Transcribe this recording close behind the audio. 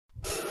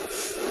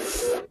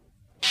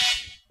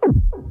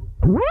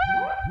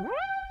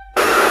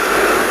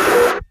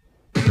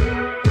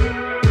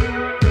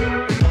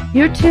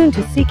You're tuned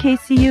to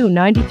CKCU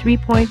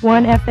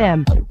 93.1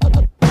 FM.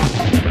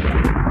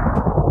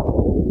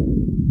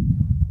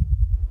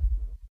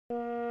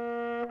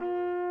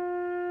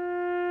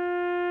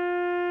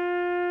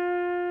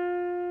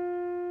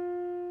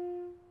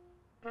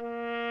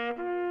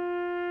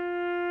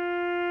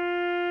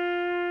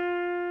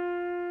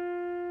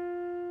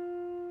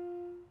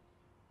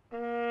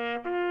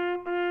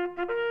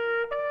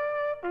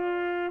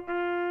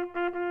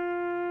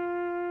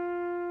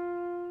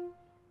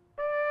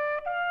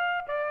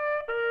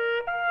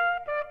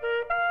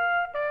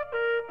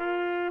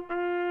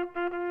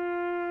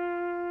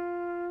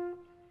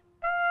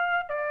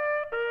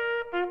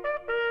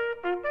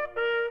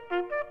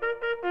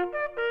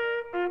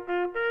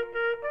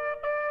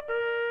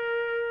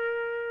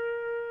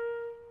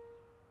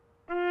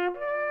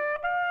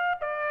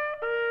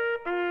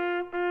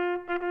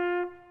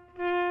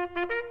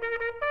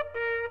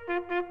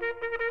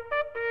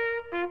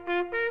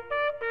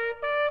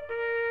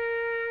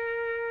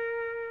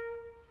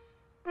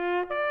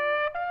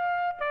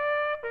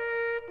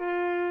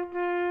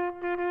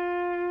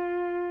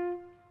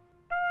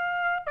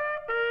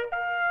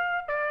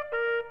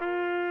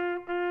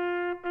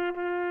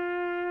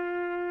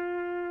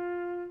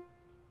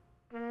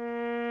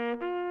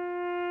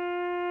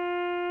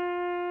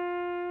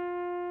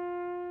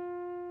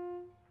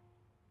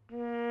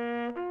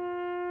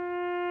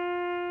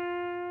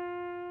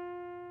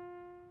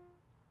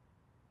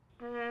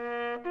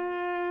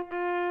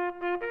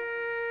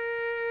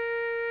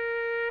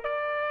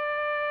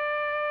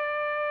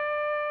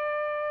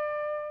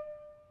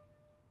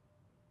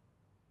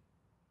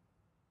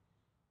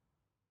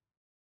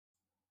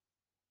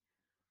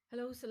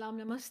 Hello, salam,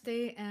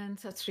 namaste, and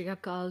sat sri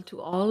akal to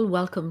all.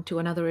 Welcome to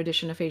another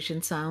edition of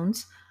Asian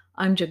Sounds.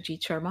 I'm Jagjit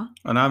Sharma.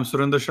 And I'm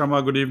Surinder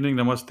Sharma. Good evening,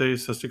 namaste,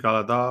 sat sri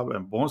akal, adab,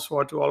 and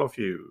bonsoir to all of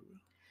you.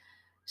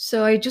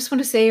 So we just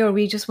want to say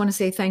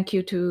thank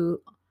you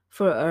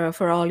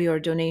for all your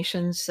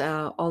donations.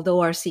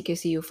 Although our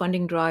CKCU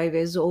funding drive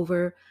is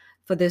over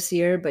for this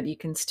year, but you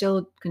can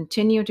still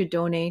continue to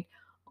donate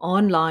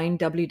online,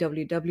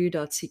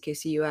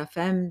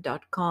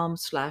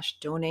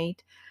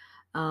 www.ckcufm.com/donate.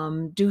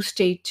 Do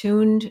stay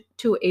tuned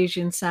to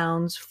Asian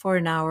Sounds for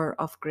an hour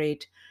of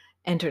great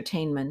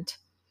entertainment.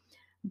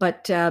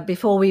 But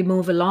before we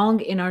move along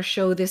in our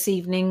show this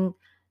evening,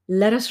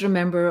 let us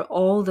remember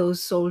all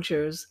those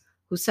soldiers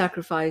who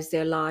sacrificed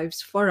their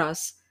lives for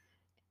us.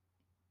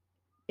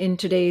 In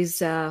today's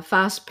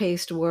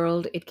fast-paced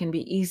world, it can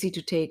be easy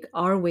to take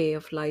our way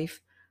of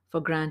life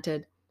for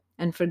granted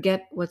and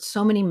forget what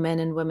so many men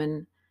and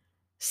women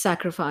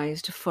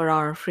sacrificed for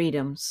our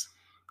freedoms.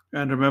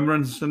 And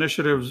remembrance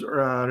initiatives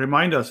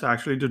remind us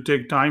actually to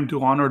take time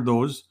to honor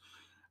those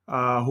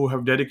who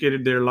have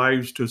dedicated their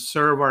lives to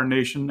serve our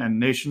nation and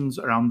nations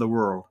around the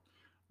world.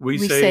 We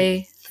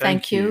say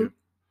thank you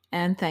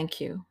and thank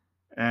you.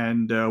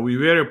 And we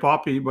wear a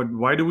poppy, but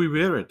why do we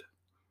wear it?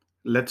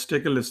 Let's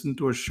take a listen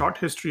to a short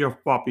history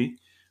of poppy,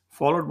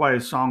 followed by a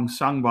song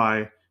sung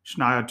by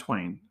Shania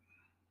Twain.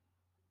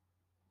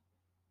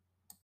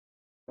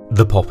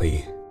 The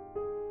poppy.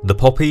 The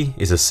poppy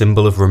is a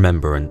symbol of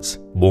remembrance,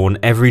 worn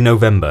every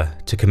November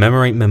to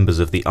commemorate members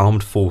of the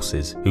armed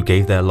forces who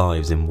gave their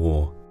lives in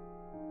war.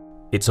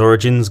 Its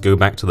origins go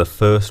back to the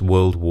First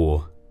World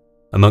War.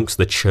 Amongst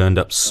the churned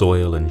up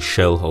soil and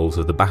shell holes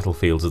of the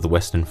battlefields of the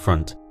Western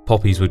Front,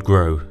 poppies would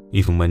grow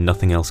even when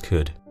nothing else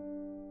could.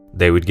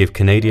 They would give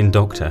Canadian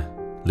doctor,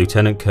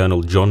 Lieutenant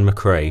Colonel John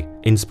McCrae,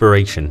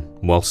 inspiration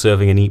while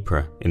serving in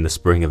Ypres in the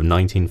spring of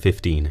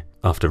 1915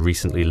 after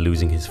recently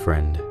losing his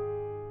friend.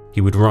 He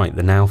would write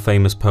the now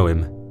famous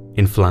poem,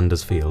 In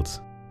Flanders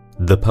Fields.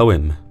 The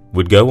poem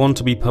would go on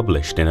to be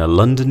published in a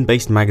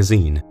London-based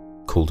magazine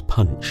called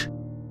Punch.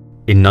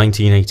 In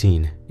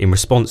 1918, in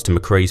response to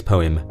McCrae's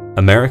poem,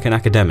 American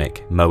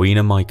academic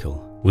Moena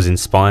Michael was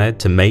inspired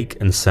to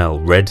make and sell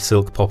red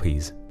silk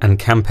poppies and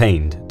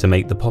campaigned to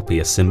make the poppy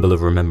a symbol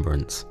of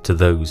remembrance to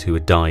those who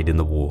had died in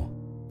the war.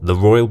 The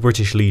Royal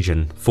British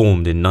Legion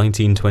formed in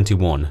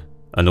 1921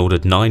 and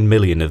ordered 9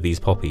 million of these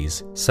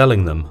poppies,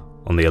 selling them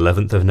on the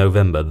 11th of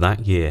November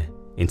that year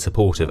in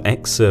support of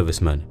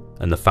ex-servicemen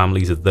and the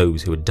families of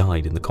those who had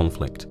died in the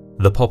conflict.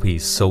 The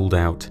poppies sold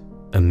out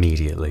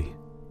immediately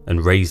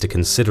and raised a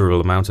considerable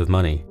amount of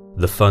money.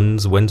 The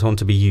funds went on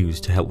to be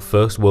used to help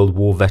First World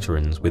War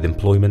veterans with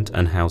employment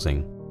and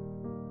housing.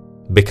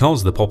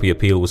 Because the poppy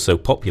appeal was so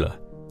popular,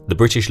 the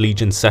British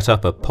Legion set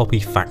up a poppy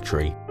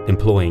factory,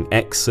 employing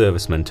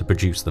ex-servicemen to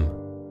produce them.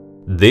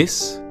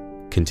 This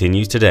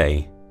continues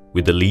today,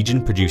 with the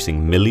Legion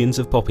producing millions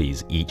of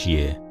poppies each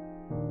year.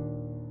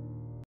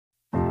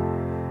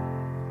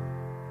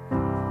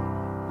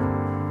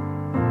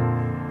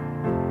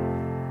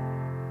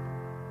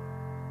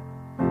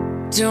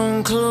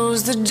 Don't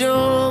close the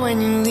door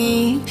when you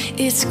leave,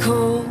 it's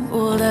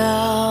cold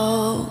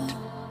out.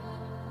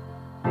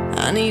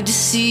 I need to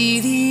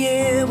see the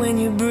air when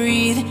you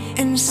breathe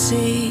and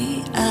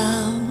say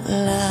out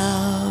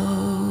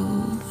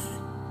loud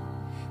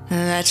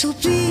that that you'll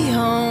be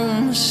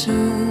home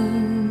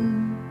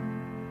soon.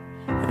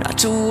 Not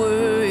to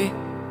worry,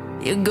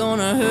 you're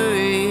gonna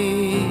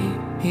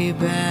hurry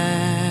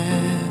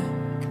back.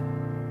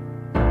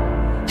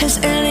 Has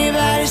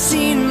anybody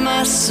seen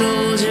my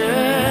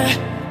soldier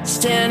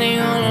standing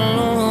all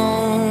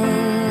alone?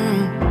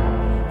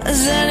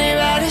 Has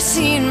anybody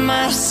seen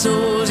my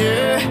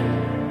soldier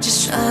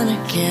just trying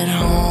to get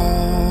home?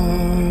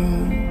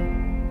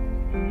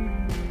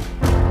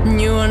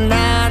 You are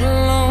not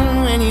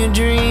alone when you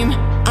dream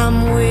I'm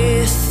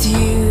with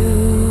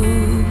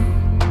you.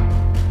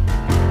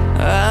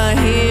 I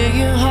hear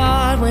your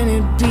heart when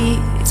it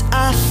beats,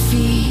 I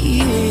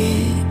feel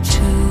it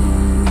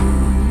too.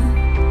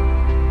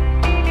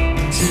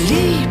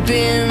 Sleep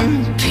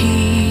in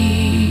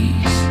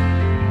peace,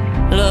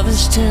 love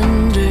is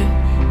tender,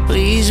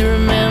 please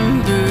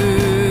remember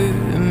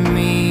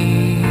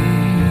me.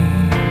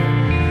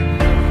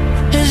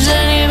 Has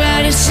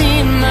anybody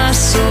seen my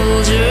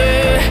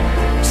soldier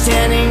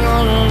standing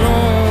all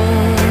alone?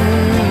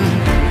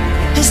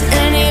 Has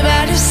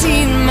anybody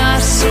seen my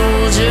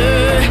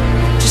soldier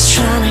just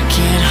trying to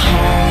get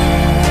home?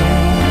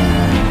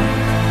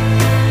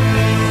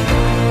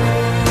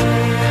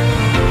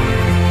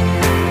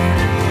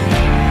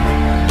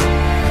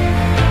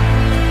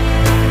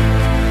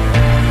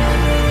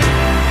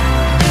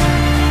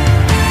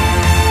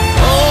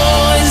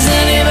 Oh, has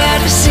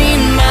anybody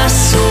seen my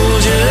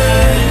soldier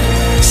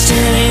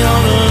standing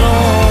all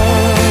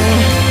alone?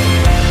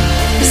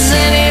 Has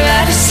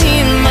anybody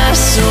seen my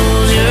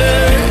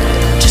soldier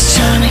just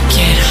trying to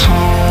get home?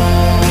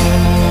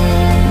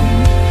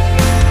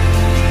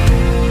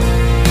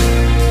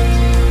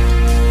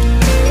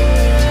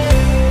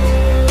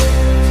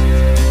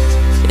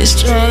 Just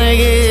trying to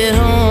get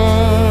home.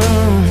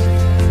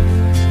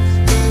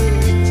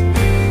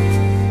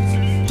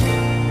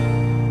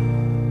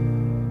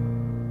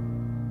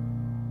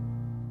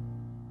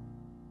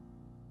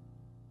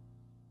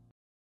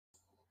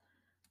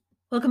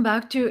 Welcome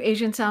back to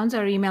Asian Sounds.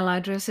 Our email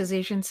address is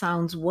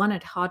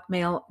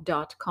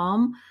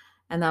asiansounds1@hotmail.com.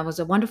 And that was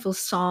a wonderful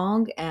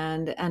song.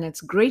 And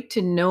it's great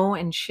to know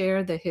and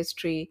share the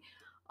history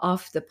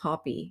of the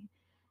poppy.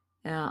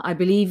 I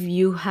believe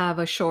you have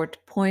a short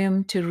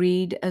poem to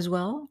read as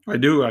well. I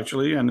do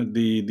actually, and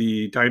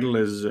the title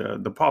is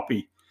The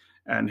Poppy,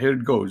 and here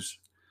it goes.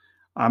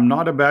 I'm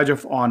not a badge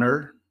of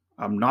honor.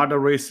 I'm not a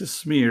racist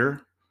smear.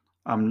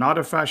 I'm not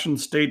a fashion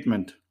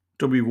statement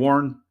to be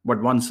worn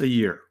but once a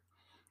year.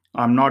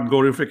 I'm not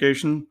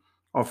glorification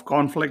of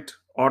conflict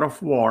or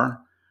of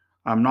war.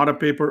 I'm not a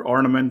paper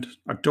ornament,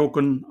 a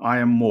token I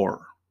am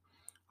more.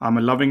 I'm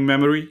a loving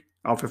memory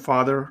of a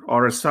father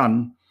or a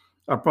son,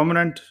 a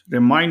permanent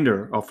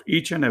reminder of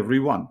each and every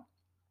one.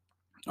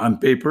 I'm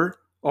paper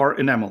or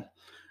enamel.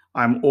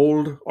 I'm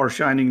old or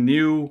shining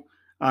new.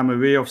 I'm a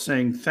way of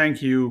saying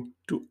thank you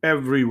to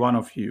every one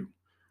of you.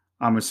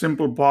 I'm a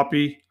simple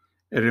poppy,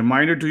 a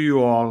reminder to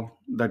you all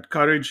that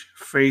courage,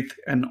 faith,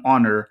 and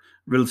honor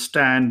will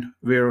stand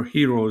where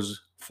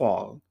heroes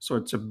fall. So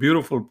it's a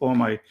beautiful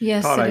poem. I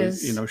Yes, thought it I,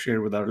 is.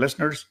 share with our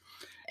listeners.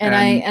 And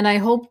I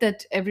hope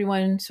that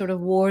everyone sort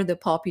of wore the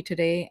poppy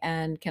today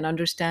and can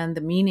understand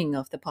the meaning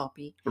of the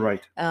poppy.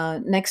 Right.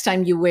 Next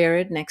time you wear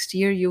it, next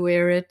year you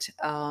wear it,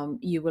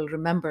 you will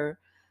remember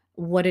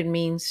what it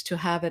means to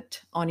have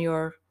it on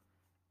your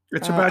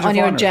It's a badge on of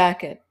your honor.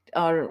 jacket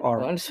or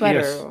on a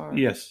sweater. Yes, Or,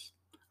 yes,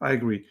 I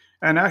agree.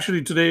 And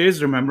actually, today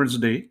is Remembrance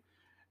Day.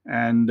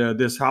 And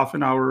this half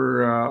an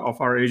hour of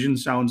our Asian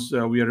Sounds,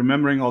 we are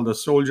remembering all the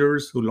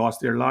soldiers who lost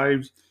their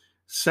lives,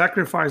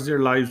 sacrificed their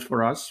lives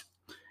for us.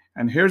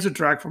 And here's a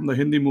track from the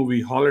Hindi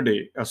movie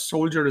Holiday, A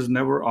Soldier is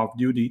Never Off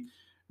Duty,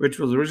 which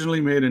was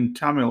originally made in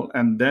Tamil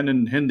and then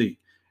in Hindi.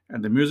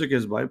 And the music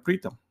is by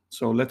Preetham.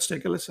 So let's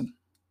take a listen.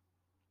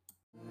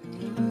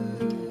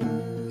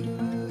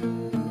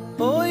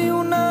 ओ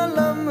यूं ना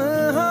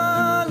लम्हा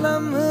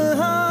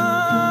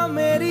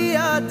मेरी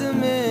याद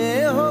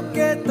में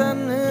होके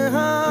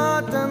तन्हा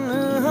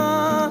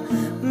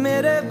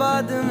मेरे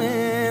बाद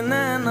में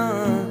नैना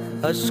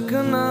अश्क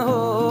न हो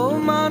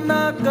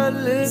माना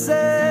कल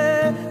से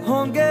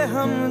होंगे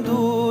हम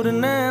दूर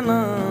नैना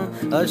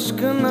अश्क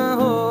न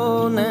हो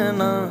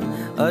नैना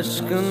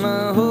अश्क न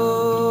हो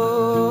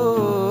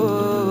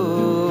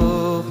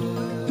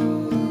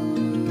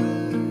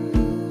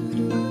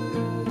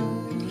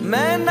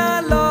मैं ना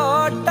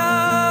लौटा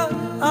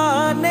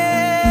आने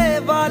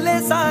वाले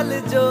साल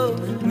जो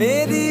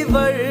मेरी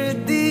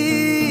वर्दी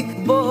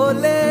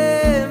बोले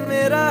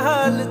मेरा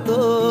हाल तो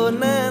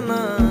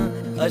नैना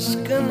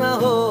अश्क न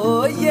हो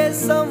ये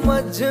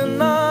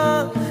समझना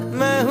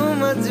मैं हूँ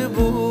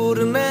मजबूर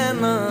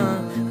नैना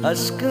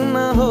अश्क न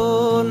हो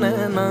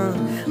नैना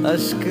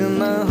अश्क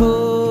न हो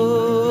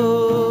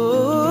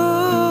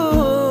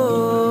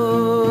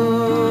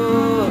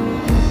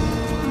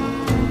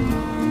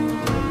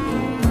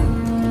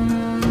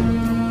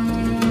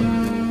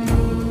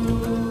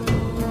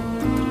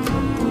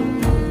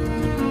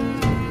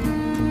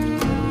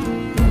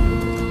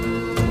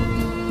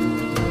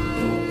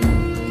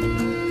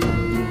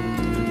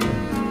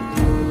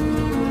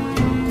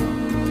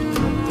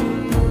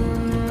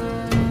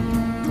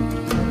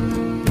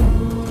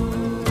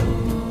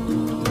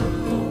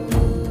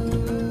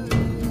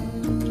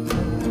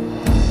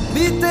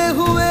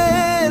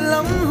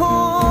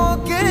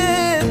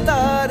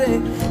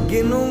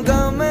गिनूंगा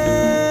मैं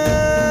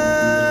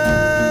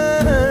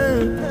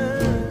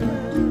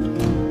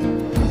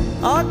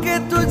आके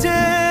तुझे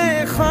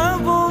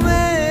ख्वाबों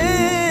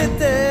में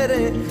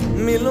तेरे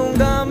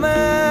मिलूंगा मैं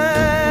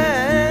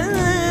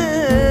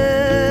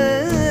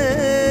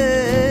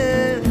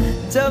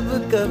जब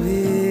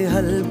कभी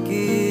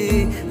हल्की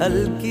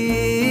हल्की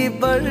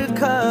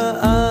बरखा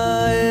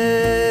आए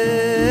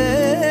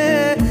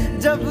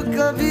जब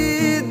कभी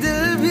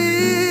दिल भी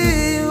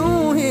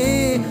यूं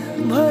ही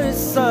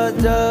भरसा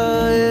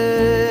जाए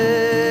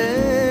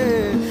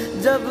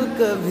जब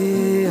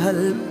कभी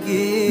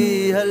हल्की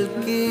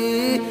हल्की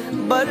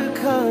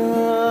बरखा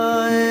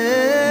आए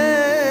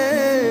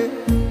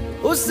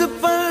उस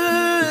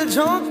पर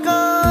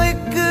झोंका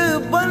एक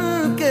बन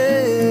के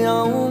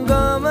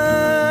आऊंगा मैं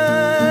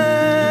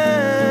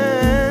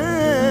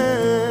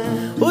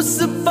उस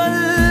पर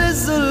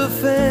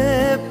जुल्फे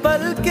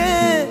पल के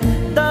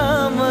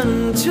दामन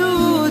छू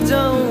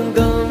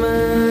जाऊंगा मैं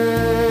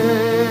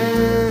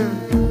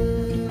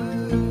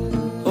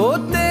ओ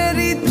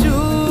तेरी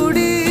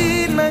चूड़ी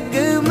नग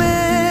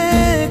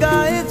में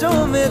गाए जो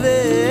मेरे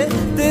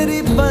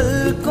तेरी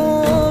पलकों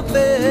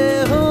पे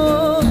हो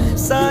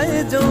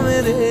साए जो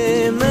मेरे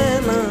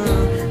नैना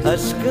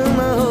अश्क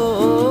न हो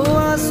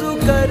आंसू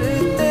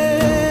करते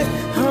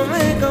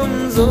हमें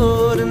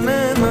कमजोर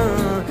नैना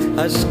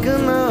अश्क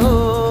न हो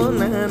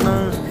नैना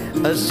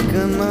अश्क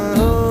न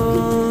हो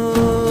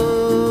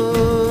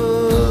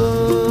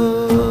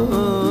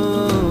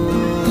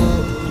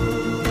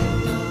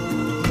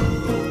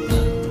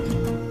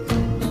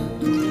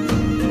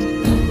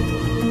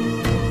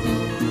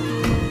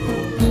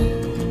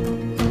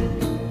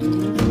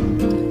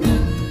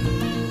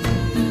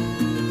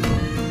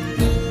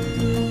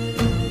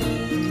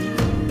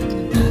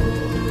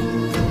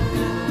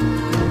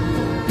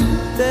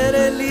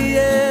तेरे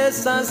लिए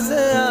सांस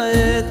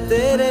आए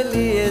तेरे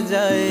लिए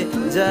जाए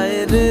जाए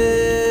रे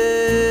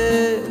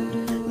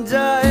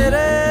जाए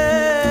रे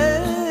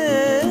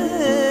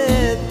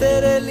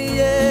तेरे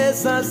लिए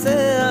सांस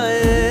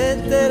आए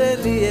तेरे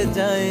लिए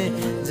जाए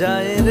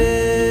जाए रे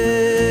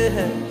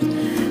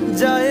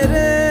जाए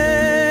रे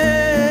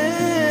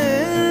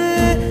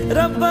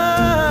रब्बा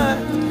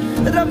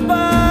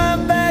रब्बा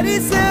बैरी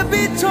से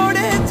भी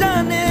छोड़े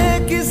जाने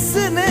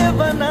किसने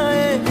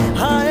बनाए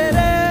हाय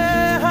रे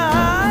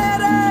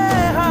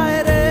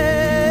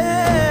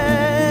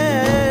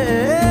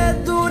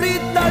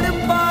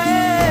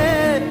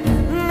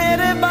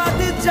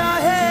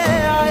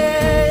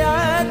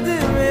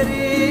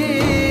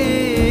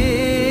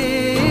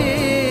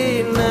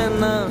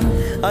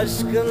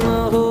अश्क न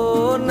हो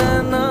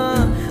नैना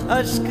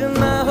अश्क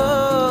न हो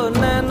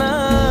नैना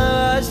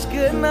अश्क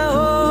न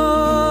हो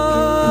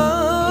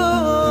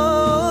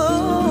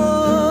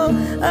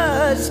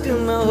अश्क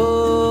न हो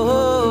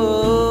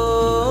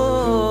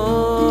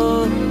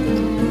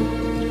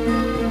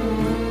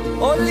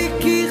ओ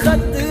लिखी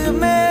खत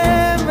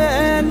में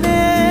मैंने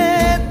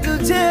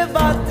तुझे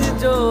बात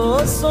जो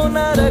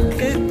सोना रख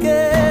के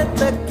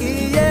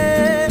तकिए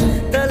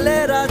तले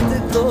रात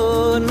को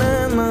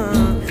नैना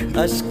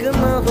अश्क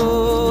न हो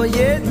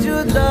ये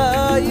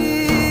जुदाई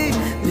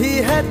भी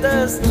है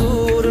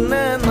दस्तूर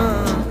नैना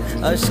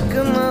अश्क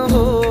न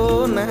हो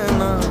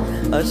नैना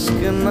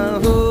अश्क न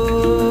हो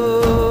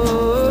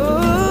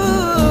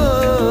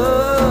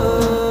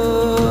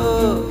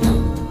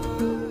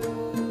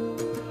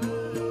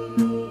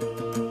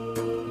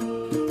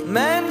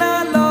मैं ना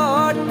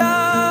लौटा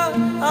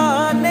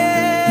आने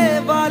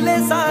वाले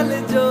साल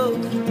जो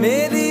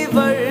मेरी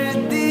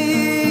वर्दी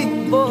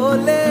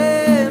बोले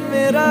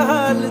मेरा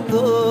हाल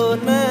तो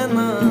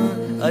नैना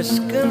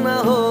अश्क न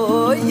हो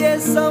ये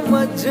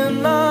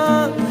समझना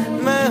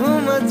मैं हूँ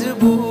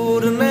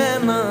मजबूर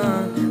नैना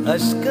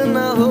अश्क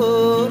न हो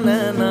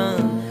नैना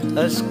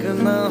अश्क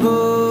न हो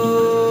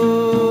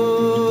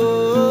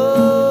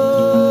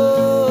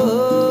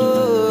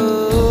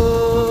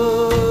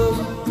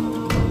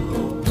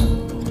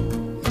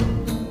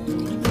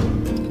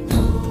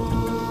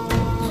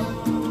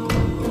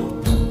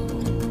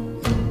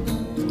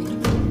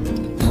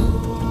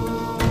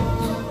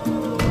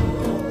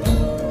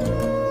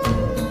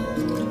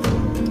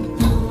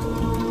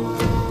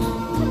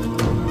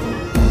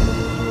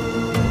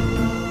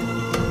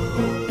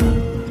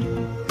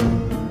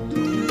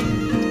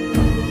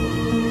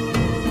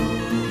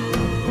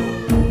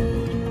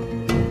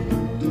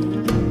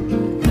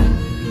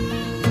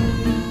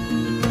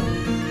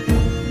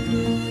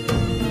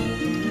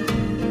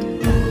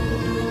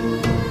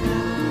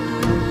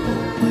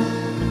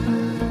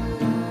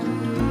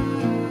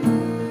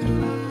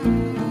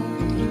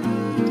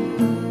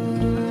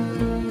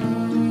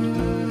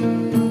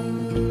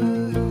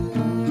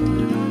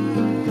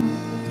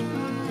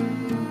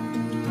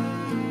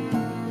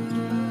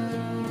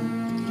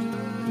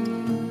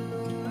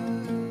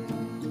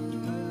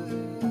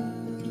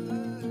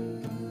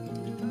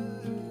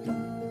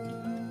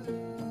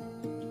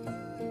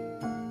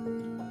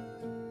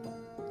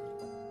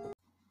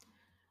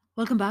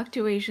Welcome back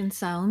to Asian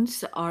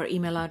Sounds. Our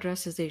email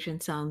address is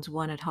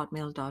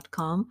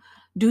asiansounds1@hotmail.com.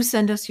 Do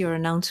send us your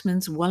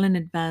announcements well in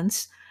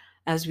advance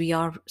as we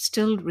are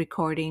still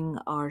recording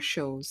our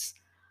shows.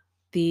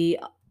 I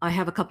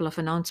have a couple of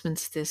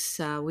announcements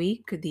this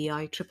week. The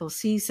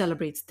ICCC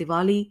celebrates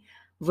Diwali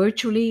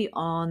virtually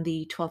on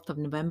the 12th of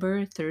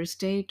November,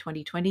 Thursday,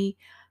 2020,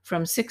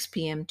 from 6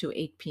 p.m. to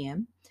 8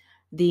 p.m.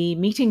 The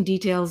meeting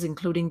details,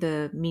 including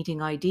the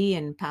meeting ID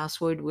and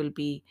password, will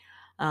be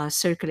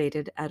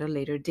circulated at a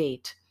later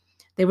date.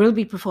 There will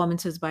be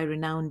performances by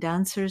renowned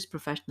dancers,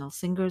 professional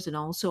singers, and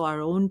also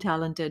our own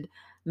talented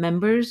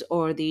members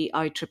or the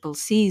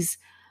ICCC's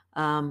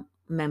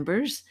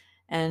members.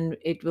 And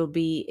it will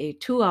be a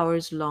 2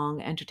 hours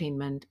long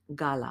entertainment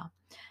gala.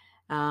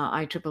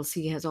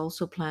 ICCC has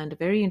also planned a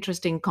very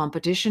interesting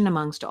competition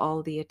amongst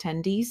all the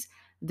attendees.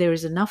 There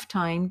is enough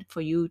time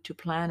for you to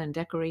plan and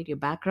decorate your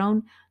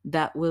background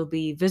that will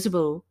be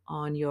visible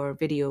on your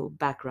video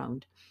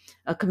background.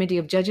 A committee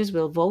of judges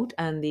will vote,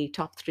 and the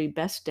top three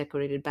best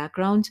decorated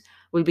backgrounds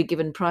will be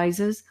given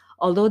prizes.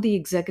 Although the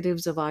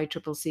executives of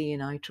ICCC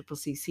and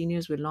ICCC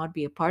seniors will not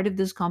be a part of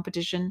this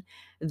competition,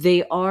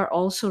 they are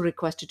also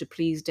requested to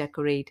please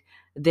decorate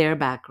their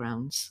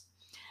backgrounds.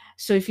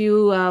 So if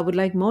you would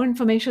like more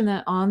information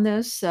on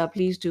this,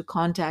 please do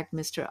contact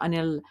Mr.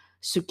 Anil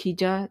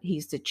Sukija.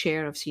 He's the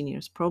chair of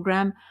Seniors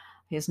Program.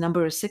 His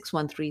number is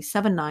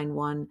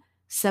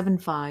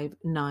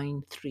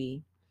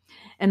 613-791-7593.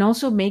 And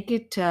also make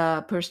it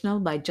personal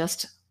by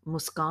Just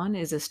Muskan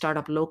is a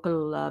startup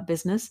local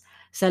business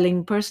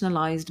selling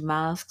personalized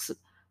masks,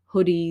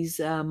 hoodies,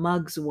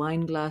 mugs,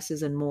 wine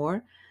glasses, and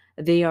more.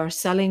 They are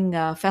selling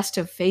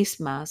festive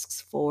face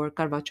masks for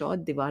Karwa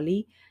Chauth,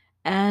 Diwali,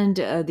 and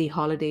the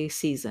holiday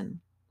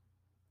season.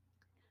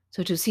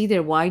 So to see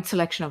their wide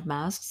selection of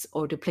masks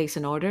or to place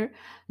an order,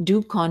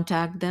 do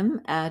contact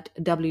them at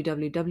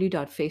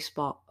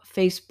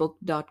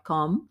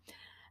www.facebook.com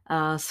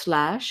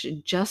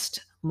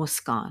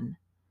 /justmuskan.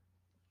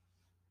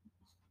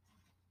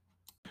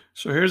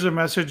 So here's a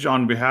message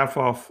on behalf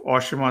of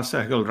Oshima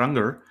Sehgal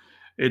Rangar.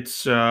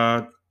 It's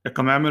a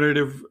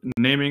commemorative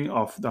naming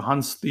of the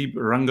Hansdeep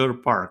Rangar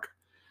Park.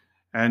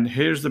 And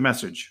here's the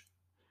message.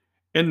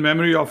 In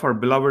memory of our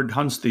beloved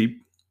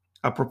Hansdeep,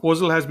 a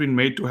proposal has been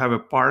made to have a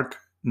park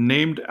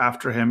named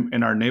after him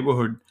in our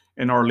neighborhood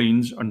in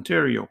Orleans,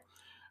 Ontario.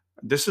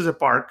 This is a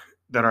park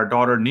that our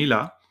daughter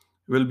Neela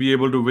will be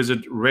able to visit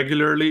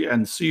regularly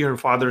and see her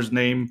father's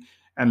name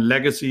and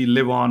legacy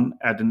live on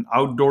at an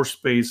outdoor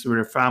space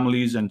where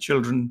families and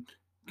children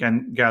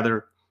can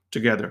gather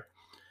together.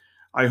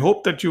 I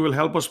hope that you will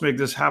help us make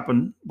this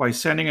happen by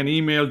sending an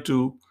email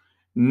to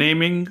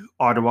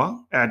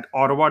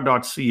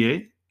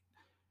namingottawa@ottawa.ca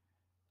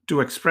to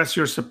express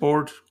your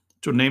support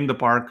to name the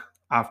park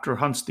after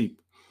Hansdeep.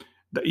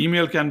 The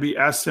email can be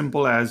as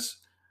simple as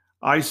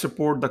I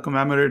support the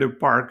commemorative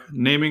park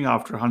naming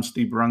after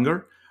Hansdeep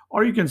Rangar,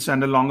 or you can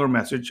send a longer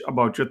message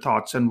about your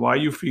thoughts and why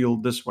you feel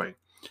this way.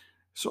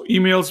 So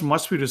emails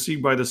must be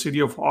received by the City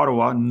of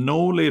Ottawa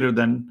no later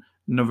than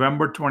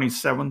November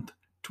 27th,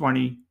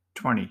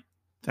 2020.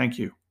 Thank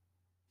you.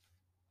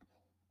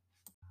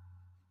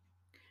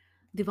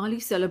 Diwali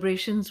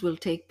celebrations will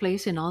take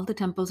place in all the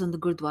temples in the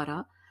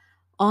Gurdwara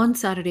on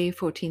Saturday,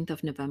 14th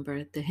of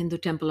November. The Hindu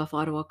Temple of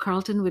Ottawa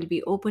Carlton will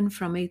be open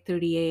from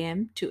 8:30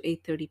 a.m. to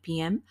 8:30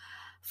 p.m.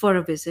 for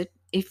a visit.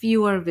 If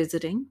you are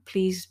visiting,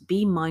 please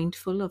be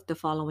mindful of the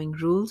following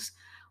rules,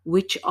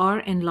 which are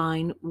in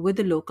line with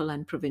the local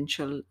and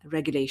provincial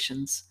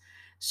regulations.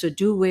 So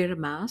do wear a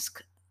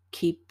mask,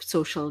 keep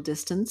social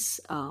distance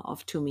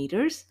of 2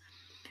 meters.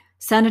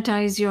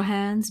 Sanitize your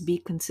hands, be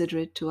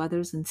considerate to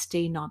others, and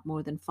stay not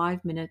more than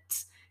 5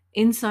 minutes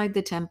inside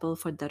the temple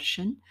for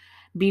darshan.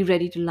 Be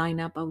ready to line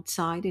up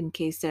outside in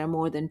case there are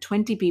more than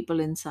 20 people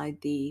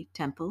inside the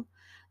temple,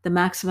 the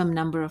maximum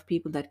number of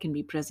people that can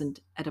be present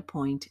at a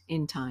point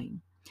in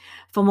time.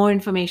 For more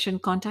information,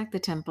 contact the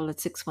temple at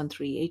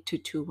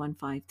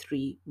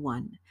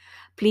 613-822-1531.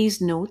 Please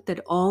note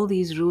that all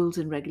these rules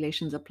and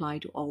regulations apply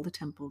to all the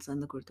temples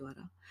and the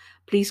Gurdwara.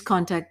 Please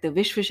contact the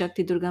Vishwa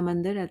Shakti Durga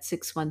Mandir at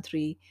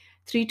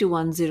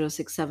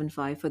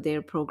 613-321-0675 for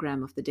their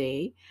program of the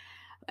day.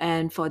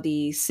 And for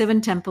the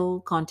Sivan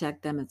Temple,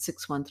 contact them at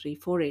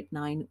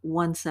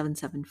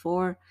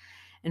 613-489-1774.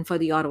 And for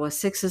the Ottawa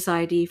Sikh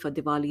Society for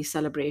Diwali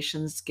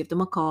celebrations, give them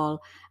a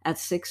call at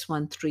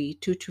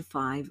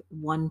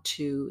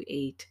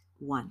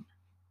 613-225-1281.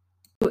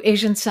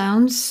 Asian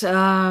Sounds,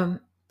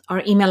 our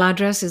email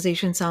address is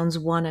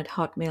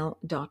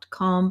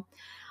asiansounds1@hotmail.com.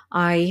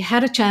 I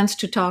had a chance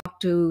to talk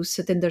to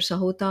Satinder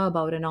Sahota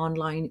about an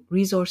online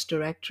resource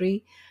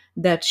directory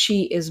that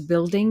she is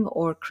building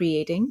or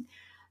creating,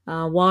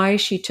 why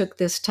she took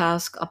this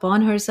task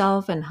upon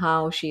herself, and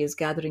how she is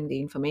gathering the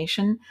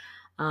information.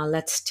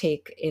 Let's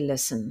take a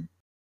listen.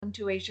 Welcome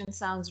to Asian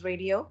Sounds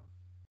Radio.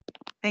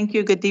 Thank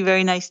you, Goody.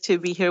 Very nice to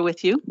be here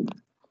with you.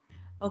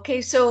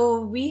 Okay,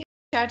 so we are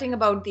chatting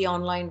about the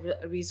online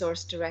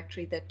resource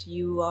directory that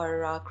you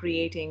are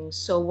creating.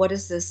 So what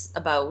is this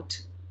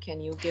about? Can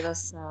you give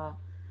us a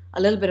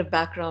little bit of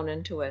background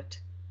into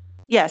it?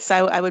 Yes,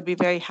 I would be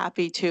very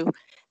happy to.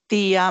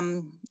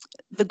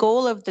 The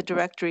goal of the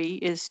directory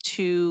is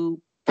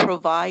to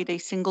provide a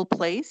single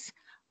place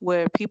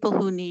where people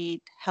who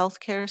need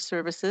healthcare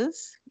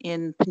services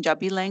in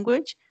Punjabi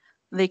language,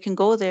 they can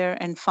go there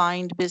and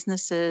find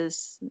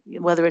businesses,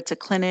 whether it's a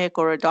clinic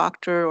or a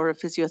doctor or a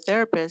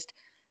physiotherapist,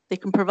 they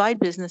can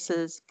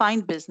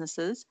find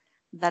businesses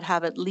that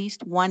have at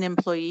least one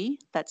employee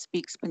that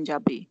speaks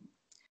Punjabi.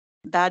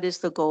 That is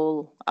the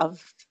goal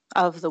of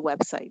the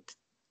website.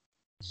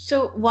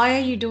 So, why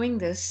are you doing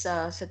this,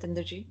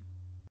 Satinderji?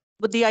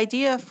 But the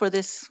idea for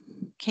this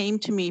came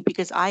to me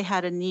because I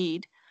had a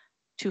need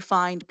to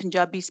find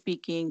Punjabi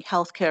speaking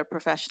healthcare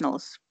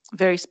professionals.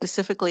 Very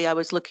specifically, I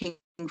was looking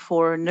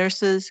for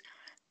nurses,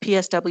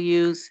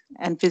 PSWs,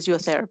 and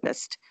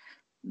physiotherapists.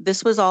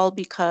 This was all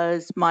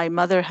because my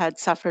mother had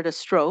suffered a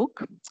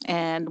stroke,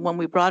 and when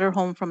we brought her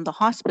home from the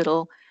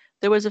hospital,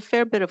 there was a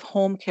fair bit of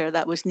home care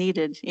that was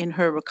needed in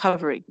her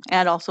recovery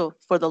and also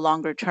for the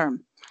longer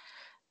term.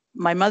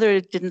 My mother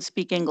didn't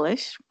speak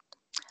English,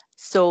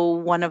 so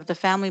one of the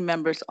family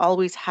members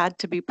always had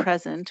to be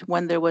present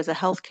when there was a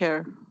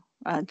healthcare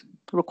uh,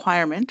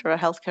 requirement or a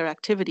healthcare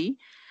activity.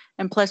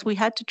 And plus, we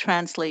had to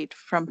translate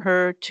from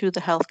her to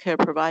the healthcare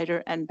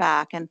provider and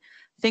back. And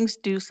things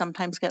do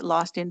sometimes get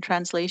lost in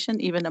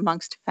translation, even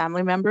amongst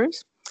family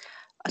members.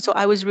 So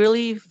I was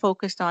really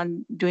focused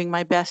on doing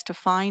my best to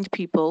find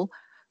people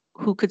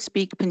who could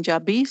speak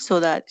Punjabi so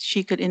that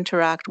she could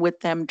interact with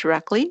them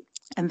directly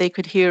and they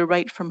could hear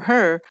right from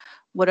her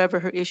whatever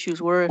her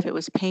issues were, if it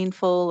was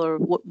painful or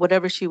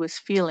whatever she was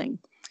feeling.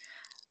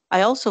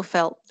 I also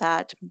felt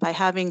that by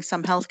having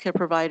some healthcare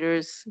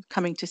providers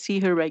coming to see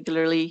her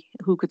regularly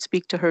who could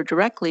speak to her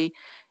directly,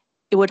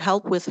 it would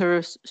help with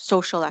her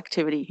social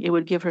activity. It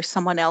would give her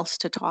someone else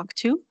to talk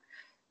to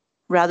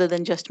rather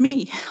than just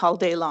me all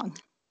day long.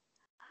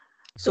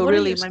 So, So what are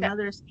really, your my steps?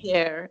 mother's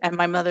care and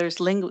my mother's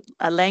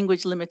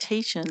language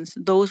limitations,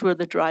 those were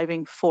the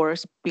driving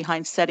force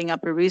behind setting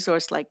up a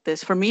resource like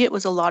this. For me, it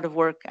was a lot of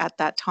work at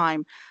that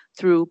time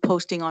through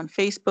posting on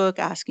Facebook,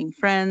 asking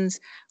friends,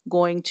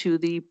 going to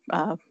the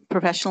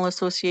professional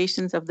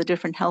associations of the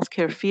different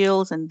healthcare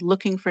fields and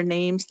looking for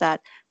names that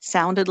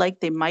sounded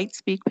like they might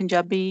speak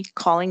Punjabi,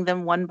 calling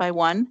them one by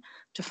one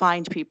to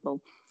find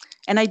people.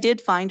 And I did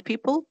find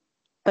people,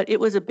 but it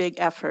was a big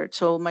effort.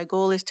 So my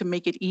goal is to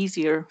make it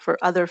easier for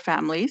other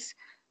families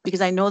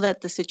because I know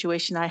that the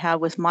situation I have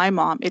with my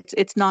mom,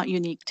 it's not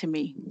unique to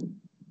me.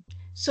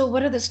 So,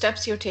 what are the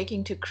steps you're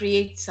taking to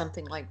create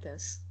something like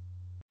this?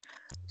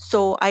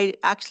 So I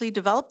actually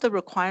developed the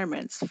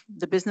requirements,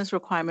 the business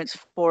requirements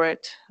for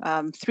it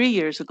 3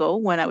 years ago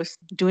when I was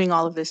doing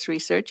all of this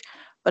research,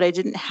 but I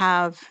didn't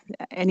have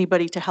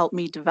anybody to help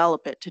me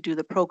develop it, to do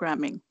the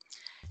programming.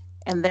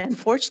 And then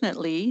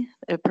fortunately,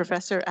 a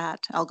professor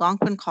at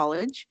Algonquin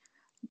College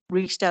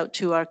reached out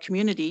to our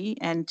community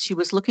and she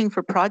was looking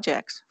for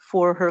projects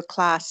for her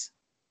class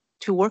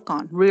to work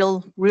on,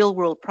 real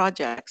world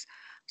projects,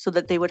 so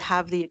that they would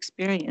have the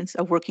experience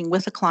of working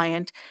with a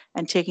client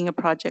and taking a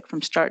project from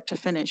start to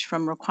finish,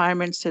 from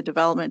requirements to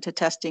development to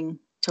testing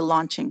to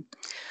launching.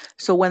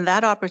 So when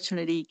that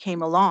opportunity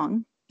came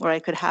along, where I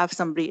could have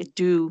somebody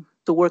do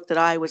the work that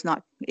I was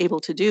not able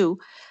to do,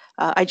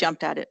 I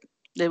jumped at it.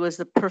 It was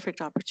the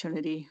perfect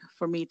opportunity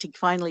for me to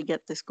finally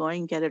get this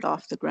going, get it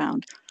off the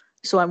ground.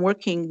 So I'm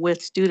working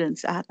with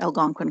students at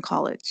Algonquin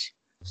College.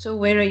 So,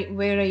 where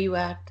are you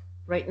at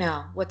right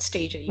now? What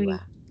stage are you We,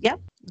 at? yeah,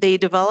 they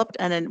developed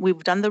and then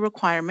we've done the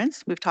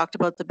requirements. We've talked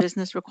about the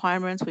business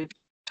requirements. We've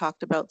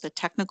talked about the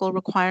technical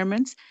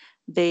requirements.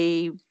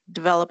 They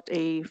developed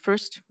a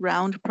first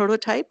round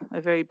prototype,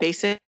 a very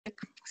basic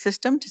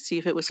system to see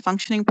if it was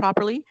functioning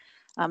properly.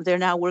 They're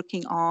now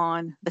working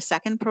on the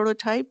second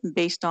prototype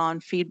based on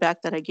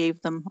feedback that I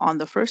gave them on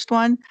the first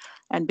one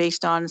and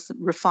based on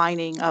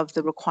refining of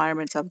the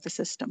requirements of the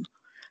system.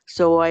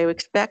 So I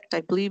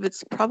believe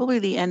it's probably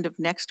the end of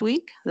next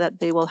week that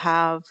they will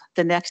have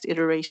the next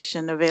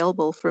iteration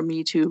available for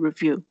me to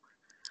review.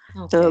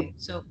 The, Okay.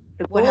 So,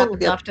 the what goal,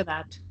 happens after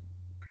that?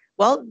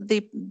 well,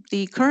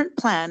 the current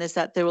plan is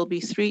that there will be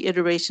 3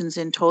 iterations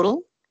in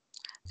total.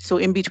 So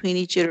in between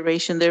each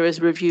iteration, there is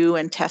review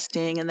and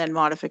testing and then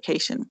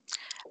modification.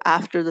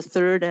 After the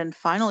third and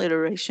final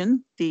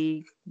iteration,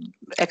 the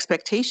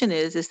expectation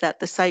is that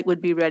the site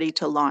would be ready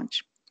to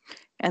launch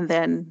and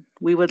then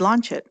we would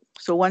launch it.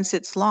 So once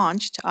it's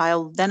launched, I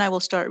will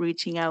start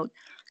reaching out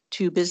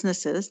to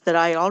businesses that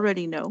I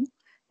already know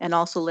and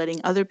also letting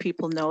other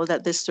people know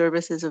that this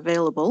service is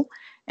available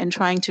and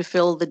trying to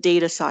fill the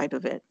data side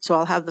of it. So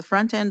I'll have the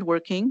front end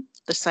working,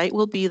 the site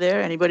will be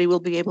there, anybody will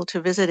be able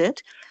to visit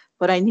it,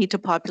 but I need to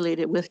populate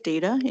it with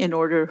data in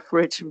order for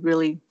it to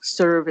really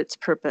serve its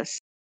purpose.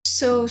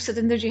 So,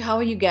 Satinderji, how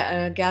are you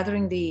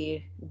gathering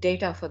the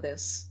data for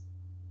this?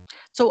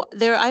 So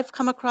I've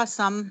come across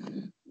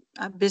some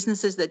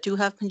businesses that do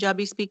have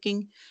Punjabi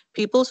speaking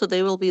people, so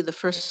they will be the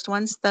first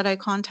ones that I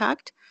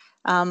contact.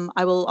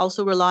 I will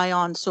also rely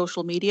on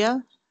social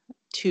media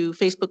to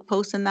Facebook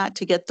posts and that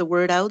to get the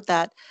word out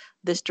that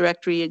this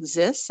directory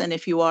exists. And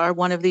if you are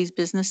one of these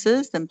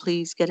businesses, then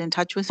please get in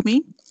touch with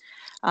me.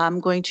 I'm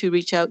going to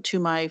reach out to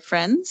my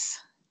friends,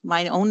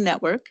 my own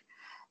network,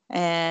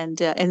 and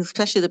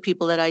especially the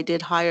people that I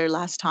did hire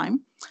last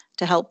time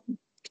to help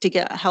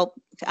to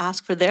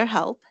ask for their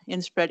help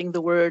in spreading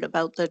the word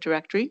about the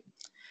directory.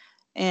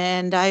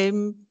 And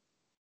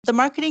the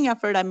marketing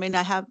effort, I mean,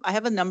 I have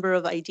a number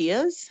of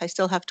ideas. I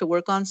still have to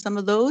work on some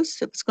of those.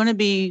 It's going to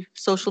be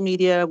social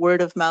media,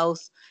 word of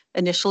mouth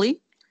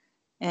initially,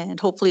 and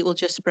hopefully it will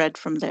just spread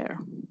from there.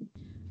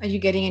 Are you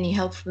getting any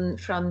help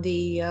from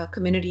the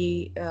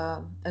community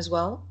as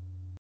well?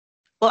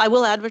 Well, I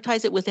will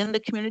advertise it within the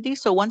community.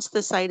 So once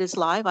the site is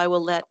live, I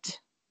will let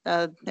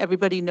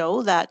everybody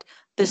know that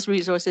this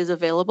resource is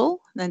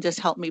available, and just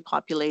help me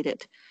populate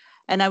it.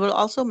 And I will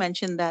also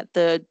mention that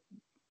the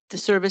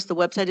service, the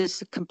website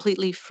is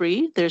completely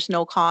free. There's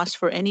no cost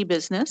for any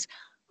business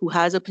who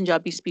has a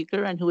Punjabi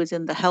speaker and who is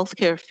in the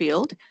healthcare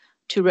field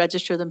to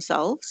register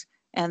themselves.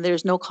 And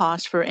there's no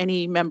cost for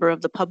any member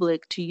of the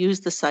public to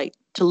use the site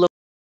to look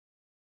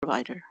for a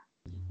provider.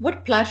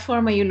 What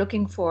platform are you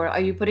looking for?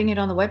 Are you putting it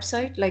on the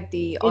website, like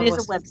the It is a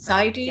website,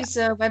 Society's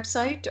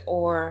website,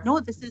 or?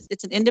 No,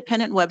 it's an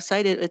independent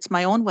website. It's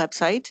my own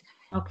website.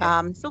 Okay.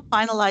 Still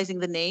finalizing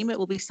the name. It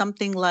will be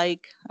something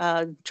like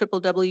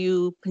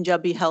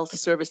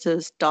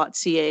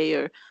www.punjabihealthservices.ca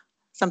or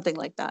something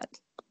like that.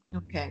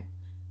 Okay.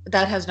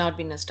 That has not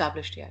been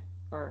established yet,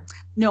 or?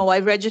 No, I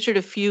registered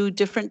a few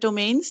different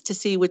domains to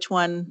see which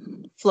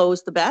one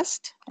flows the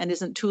best and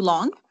isn't too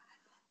long.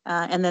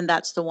 And then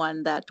that's the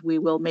one that we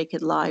will make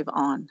it live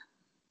on.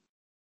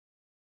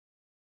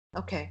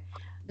 Okay.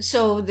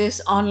 So this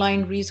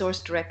online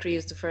resource directory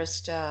is the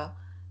first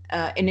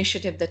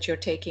initiative that you're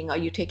taking. Are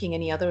you taking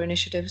any other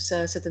initiatives,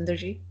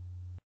 Satinderji?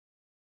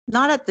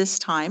 Not at this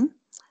time.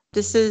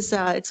 This is,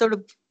 it's sort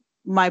of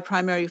my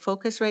primary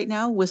focus right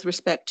now with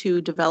respect to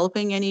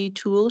developing any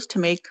tools to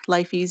make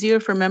life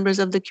easier for members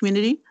of the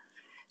community.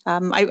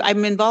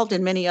 I'm involved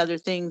in many other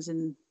things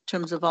in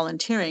terms of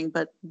volunteering,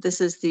 but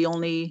this is the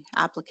only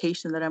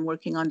application that I'm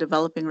working on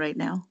developing right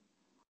now.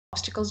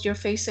 Obstacles you're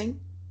facing?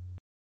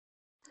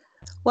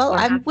 Well,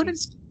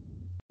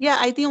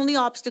 the only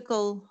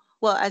obstacle,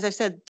 well, as I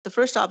said, the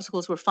first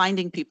obstacles were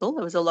finding people.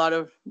 It was a lot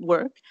of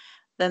work.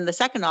 Then the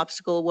second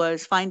obstacle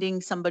was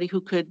finding somebody who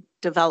could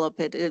develop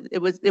it.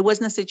 It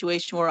wasn't a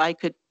situation where I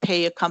could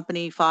pay a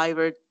company $5,000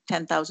 or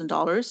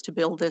 $10,000 to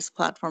build this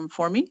platform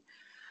for me.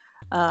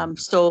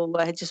 So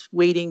I just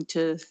waiting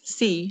to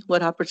see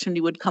what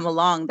opportunity would come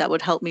along that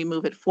would help me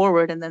move it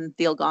forward. And then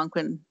the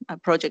Algonquin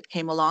project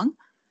came along.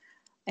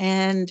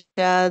 And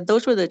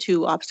those were the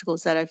two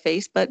obstacles that I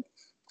faced, but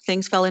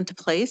things fell into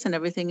place and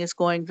everything is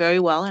going very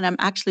well. And I'm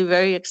actually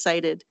very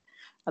excited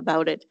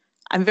about it.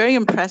 I'm very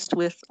impressed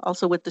with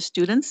the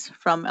students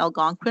from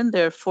Algonquin.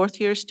 They're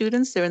fourth-year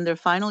students. They're in their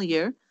final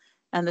year,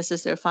 and this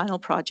is their final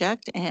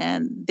project.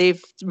 And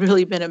they've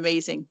really been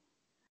amazing.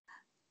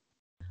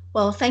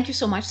 Well, thank you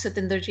so much,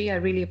 Satinderji. I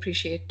really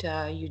appreciate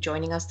you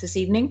joining us this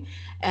evening.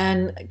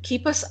 And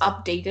keep us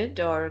updated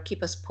or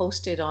keep us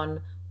posted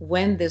on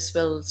when this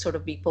will sort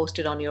of be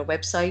posted on your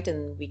website,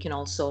 and we can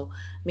also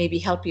maybe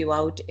help you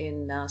out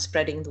in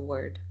spreading the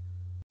word.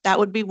 That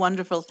would be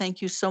wonderful.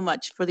 Thank you so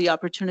much for the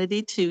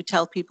opportunity to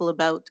tell people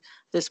about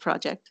this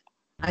project.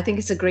 I think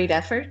it's a great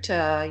effort,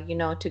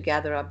 to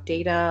gather up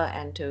data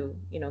and to,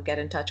 get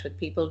in touch with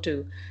people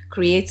to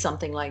create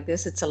something like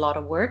this. It's a lot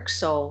of work.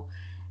 So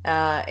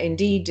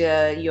indeed,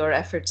 your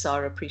efforts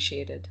are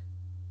appreciated.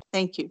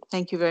 Thank you.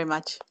 Thank you very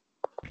much.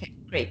 Okay,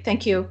 great.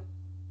 Thank you.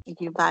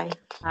 Thank you. Bye.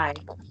 Bye.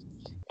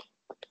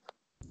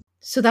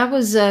 So that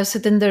was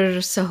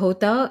Satinder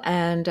Sahota,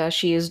 and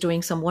she is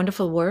doing some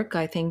wonderful work.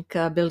 I think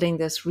building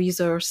this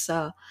resource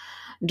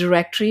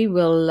directory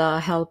will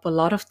help a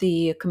lot of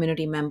the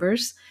community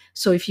members.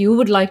 So if you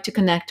would like to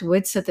connect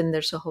with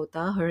Satinder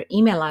Sahota, her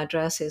email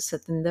address is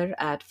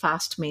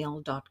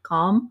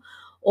satinder@fastmail.com,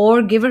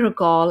 or give her a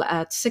call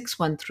at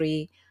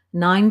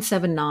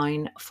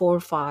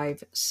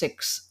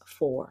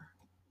 613-979-4564.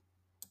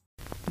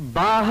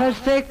 बाहर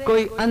से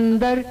कोई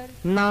अंदर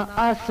ना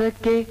आ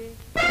सके,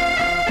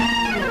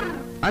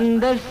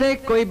 अंदर से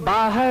कोई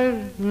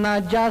बाहर ना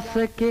जा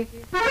सके।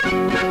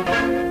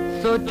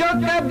 सोचो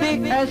कभी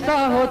ऐसा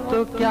हो तो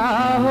क्या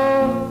हो,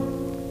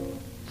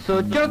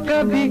 सोचो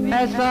कभी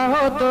ऐसा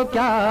हो तो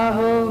क्या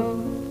हो।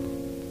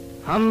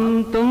 हम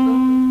तुम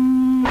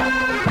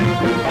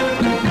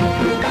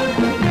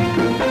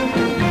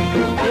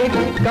एक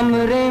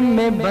कमरे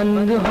में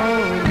बंद हो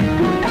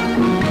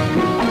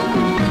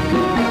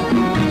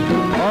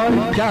और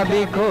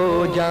चाबी खो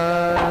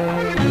जाए।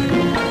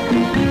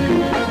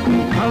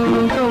 हम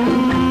तुम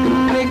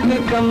एक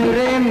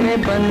कमरे में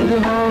बंद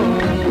हो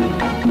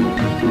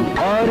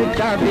और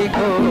चाबी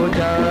खो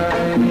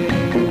जाए।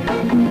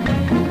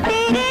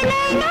 तेरे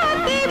नैनों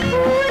के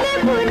फूल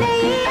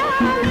भुलैया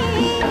में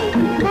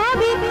वो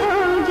भी खो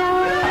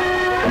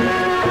जाए।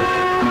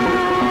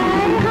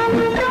 हम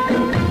तुम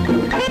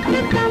एक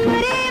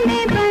कमरे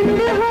में बंद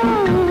हो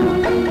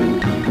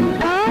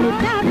और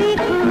चाबी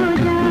खो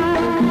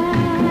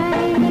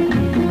जाए।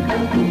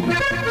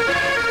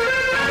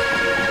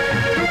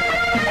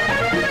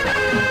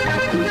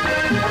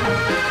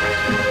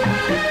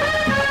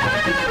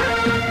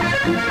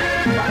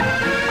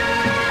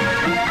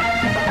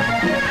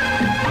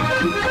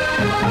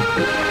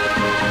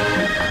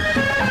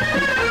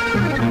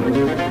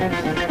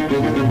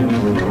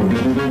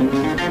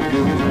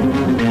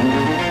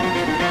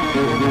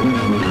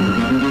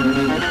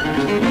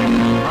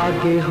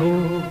 आगे हो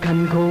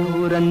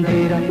घनघोर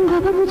अंधेरा,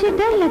 बाबा मुझे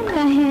डर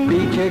लगता है।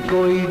 पीछे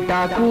कोई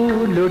डाकू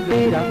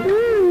लुटेरा,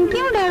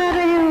 क्यों डरा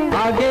रहे हो?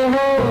 आगे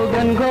हो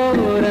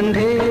घनघोर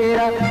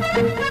अंधेरा,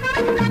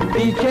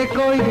 पीछे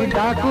कोई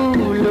डाकू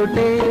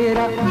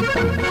लुटेरा,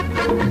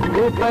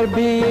 ऊपर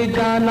भी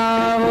जाना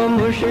हो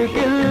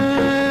मुश्किल,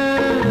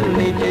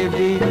 नीचे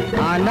भी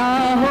आना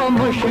हो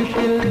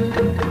मुश्किल,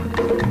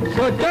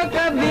 सोचो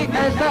कभी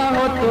ऐसा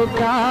हो तो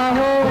क्या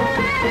हो,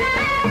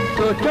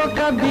 सोचो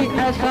कभी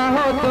ऐसा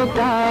हो तो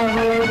क्या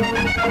हो,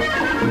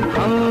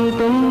 हम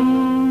तुम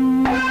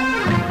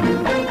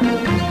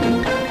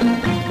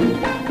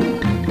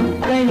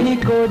कहीं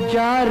को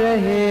जा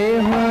रहे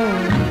हो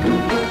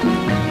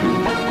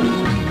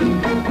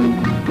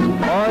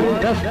और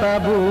रास्ता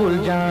भूल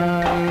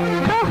जाए,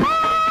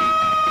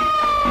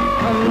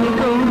 हम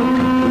तुम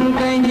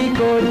कहीं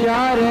को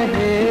जा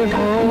रहे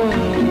हो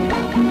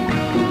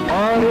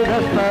और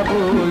रास्ता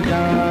भूल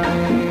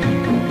जाए,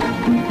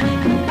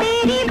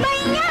 तेरी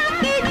बैया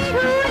के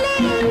झूले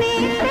में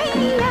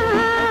सैया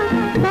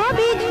वो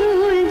भी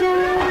झूल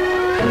जाए,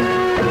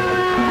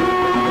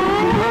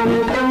 हम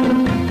तुम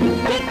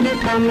एक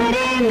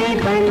कमरे में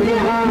बंद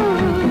हो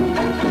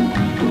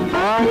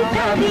और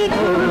चाबी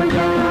खो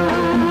जाए।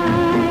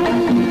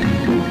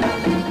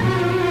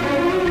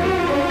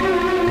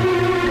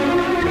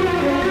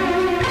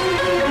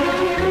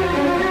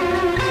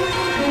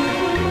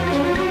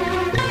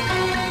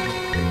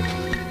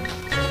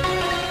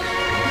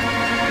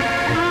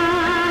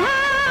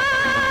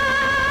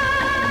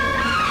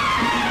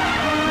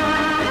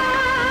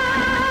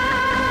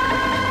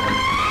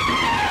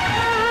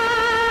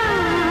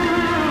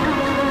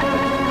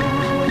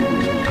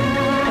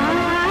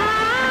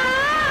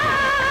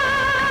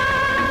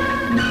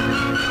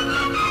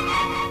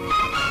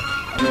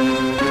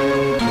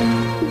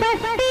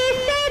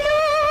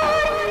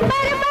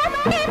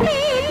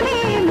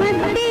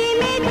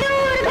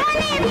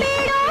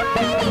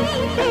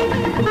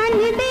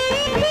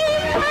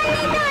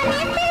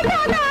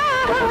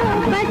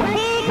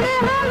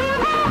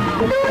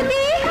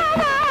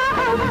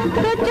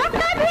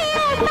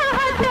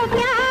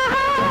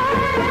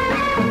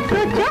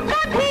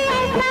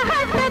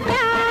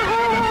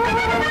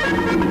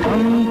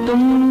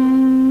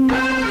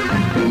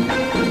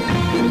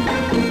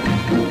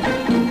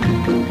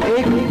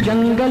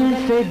 जंगल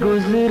से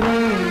गुजरे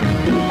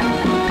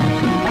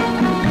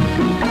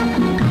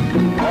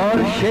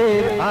और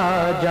शेर आ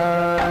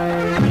जाए,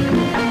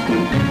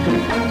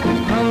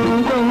 हम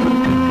तुम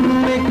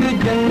एक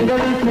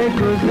जंगल से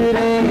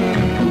गुजरे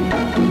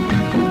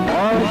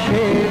और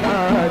शेर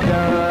आ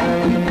जाए,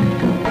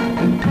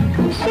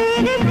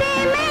 शेर से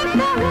मैं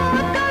कहूँ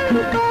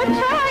तुमको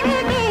छोड़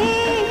दे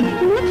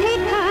मुझे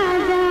खा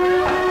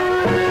जाए,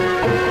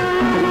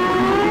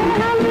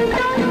 हम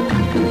तुम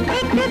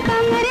एक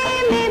कमरे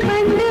में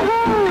बंद हो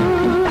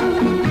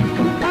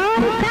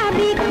और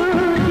चाबी खो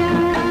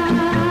जाए।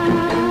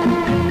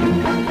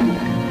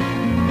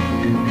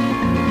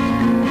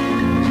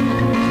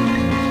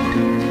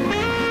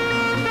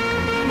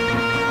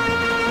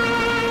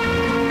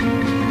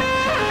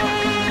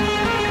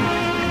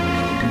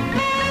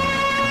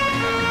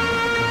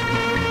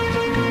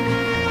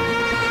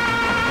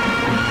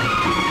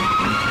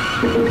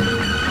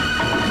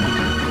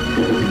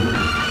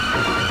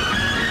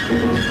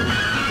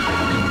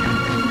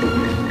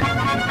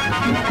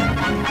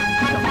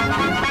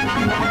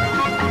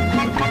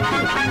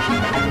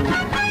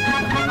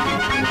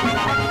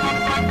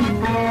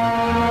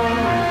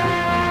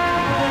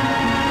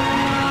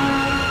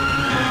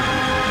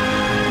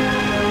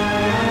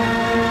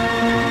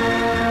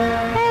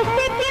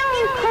 ऐसे क्यों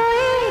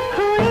खोए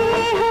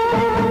खोए हो,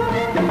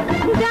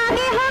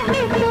 जागे हो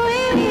कि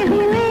सोए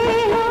हुए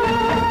हो,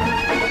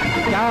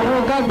 क्या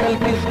होगा कल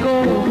किसको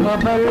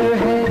खबर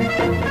है,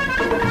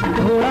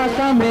 थोड़ा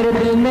सा मेरे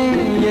दिल में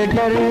ये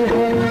डर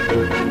है,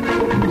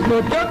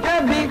 सोचो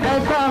कभी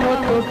ऐसा हो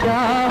तो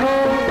क्या हो,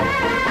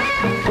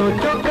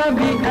 सोचो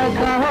कभी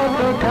ऐसा हो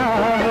तो क्या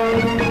हो,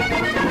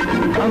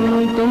 हम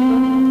तुम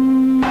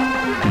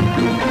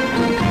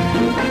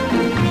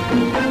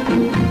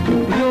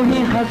यूं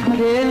ही हंस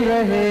खेल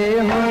रहे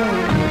हो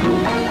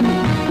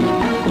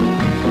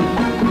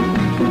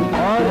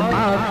और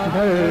आँख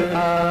भर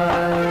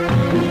आए,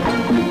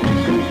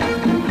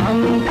 हम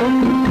तुम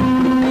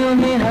यूं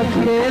ही हंस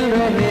खेल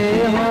रहे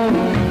हो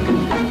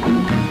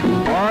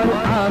और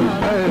आँख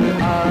भर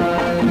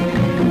आए,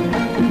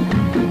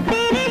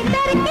 तेरे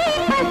सर की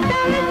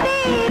कसम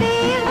तेरे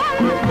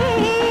गम से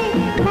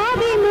वो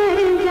भी मर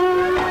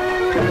जाए,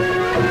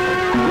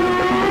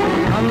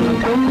 हम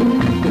तुम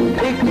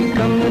एक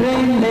कमरे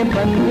में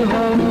बंद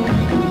हो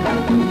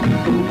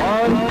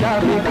और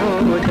चाबी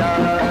खो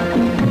जाए,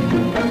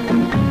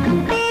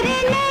 तेरे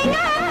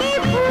नैना की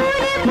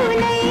भूल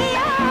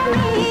भुलैया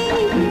में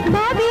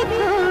वो भी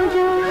खो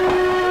जाए,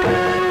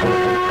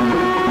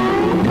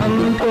 हम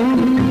तुम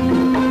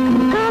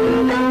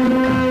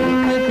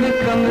एक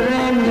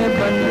कमरे में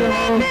बंद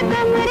हो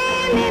कमरे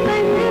में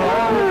बंद हो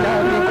और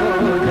चाबी खो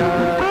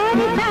जाए, और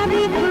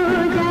चाबी खो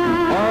जाए,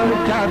 और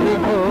चाबी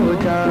खो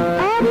जाए,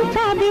 और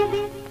चाबी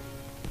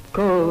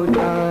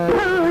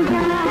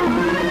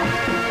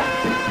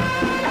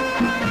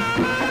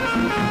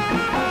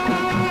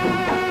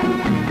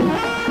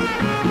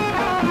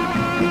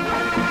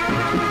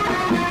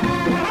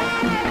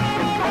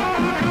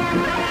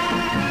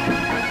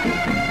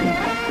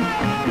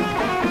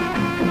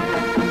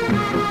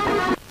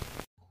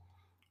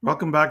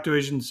Welcome back to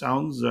Asian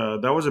Sounds.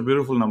 That was a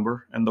beautiful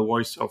number and the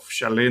voice of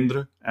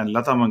Shailendra and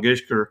Lata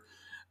Mangeshkar,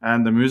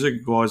 and the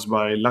music was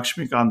by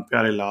Lakshmikant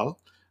Pyarelal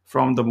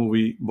from the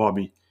movie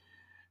Bobby.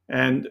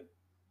 And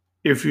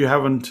if you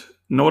haven't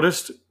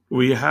noticed,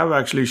 we have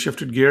actually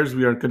shifted gears.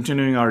 We are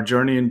continuing our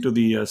journey into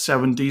the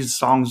 70s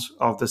songs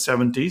of the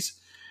 70s.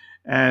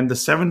 And the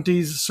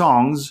 70s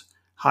songs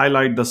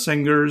highlight the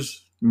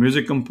singers,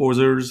 music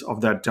composers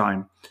of that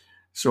time.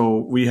 So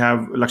we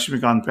have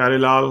Lakshmikant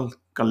Pyarelal,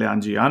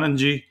 Kalyanji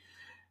Anandji.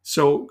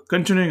 So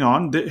continuing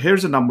on,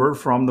 here's a number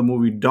from the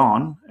movie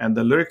Dawn and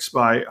the lyrics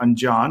by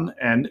Anjan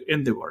and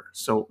Indivar.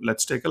 So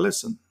let's take a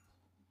listen.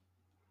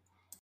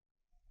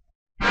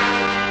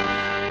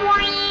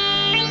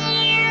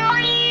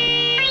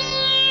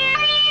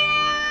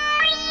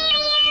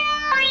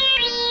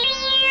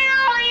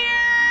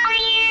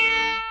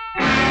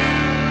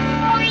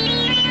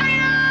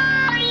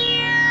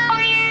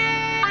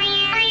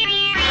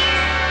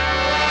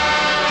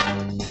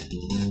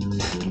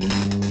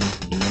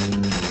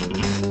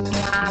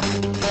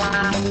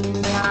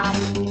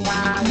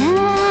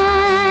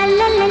 La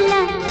la la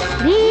la,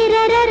 re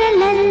ra ra ra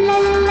la la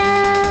la.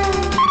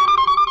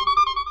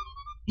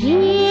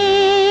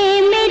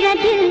 ये मेरा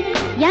दिल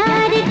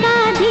यार का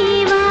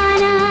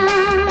दीवाना,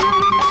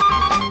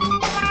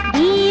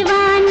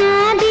 दीवाना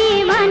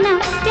दीवाना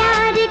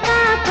प्यार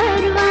का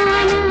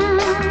परवाना,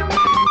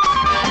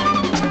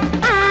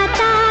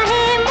 आता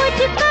है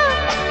मुझको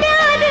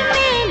प्यार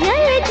में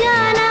जल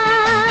जाना,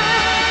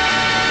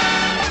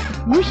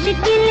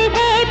 मुश्किल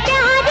है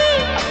प्यारी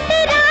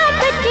तेरा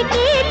बच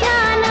के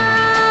जाना।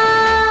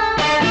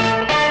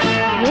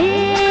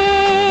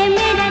 ये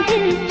मेरा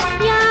दिल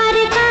यार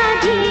का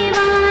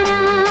दीवाना,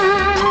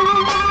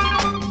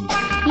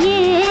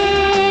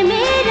 ये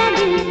मेरा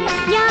दिल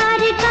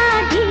यार का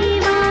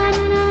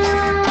दीवाना।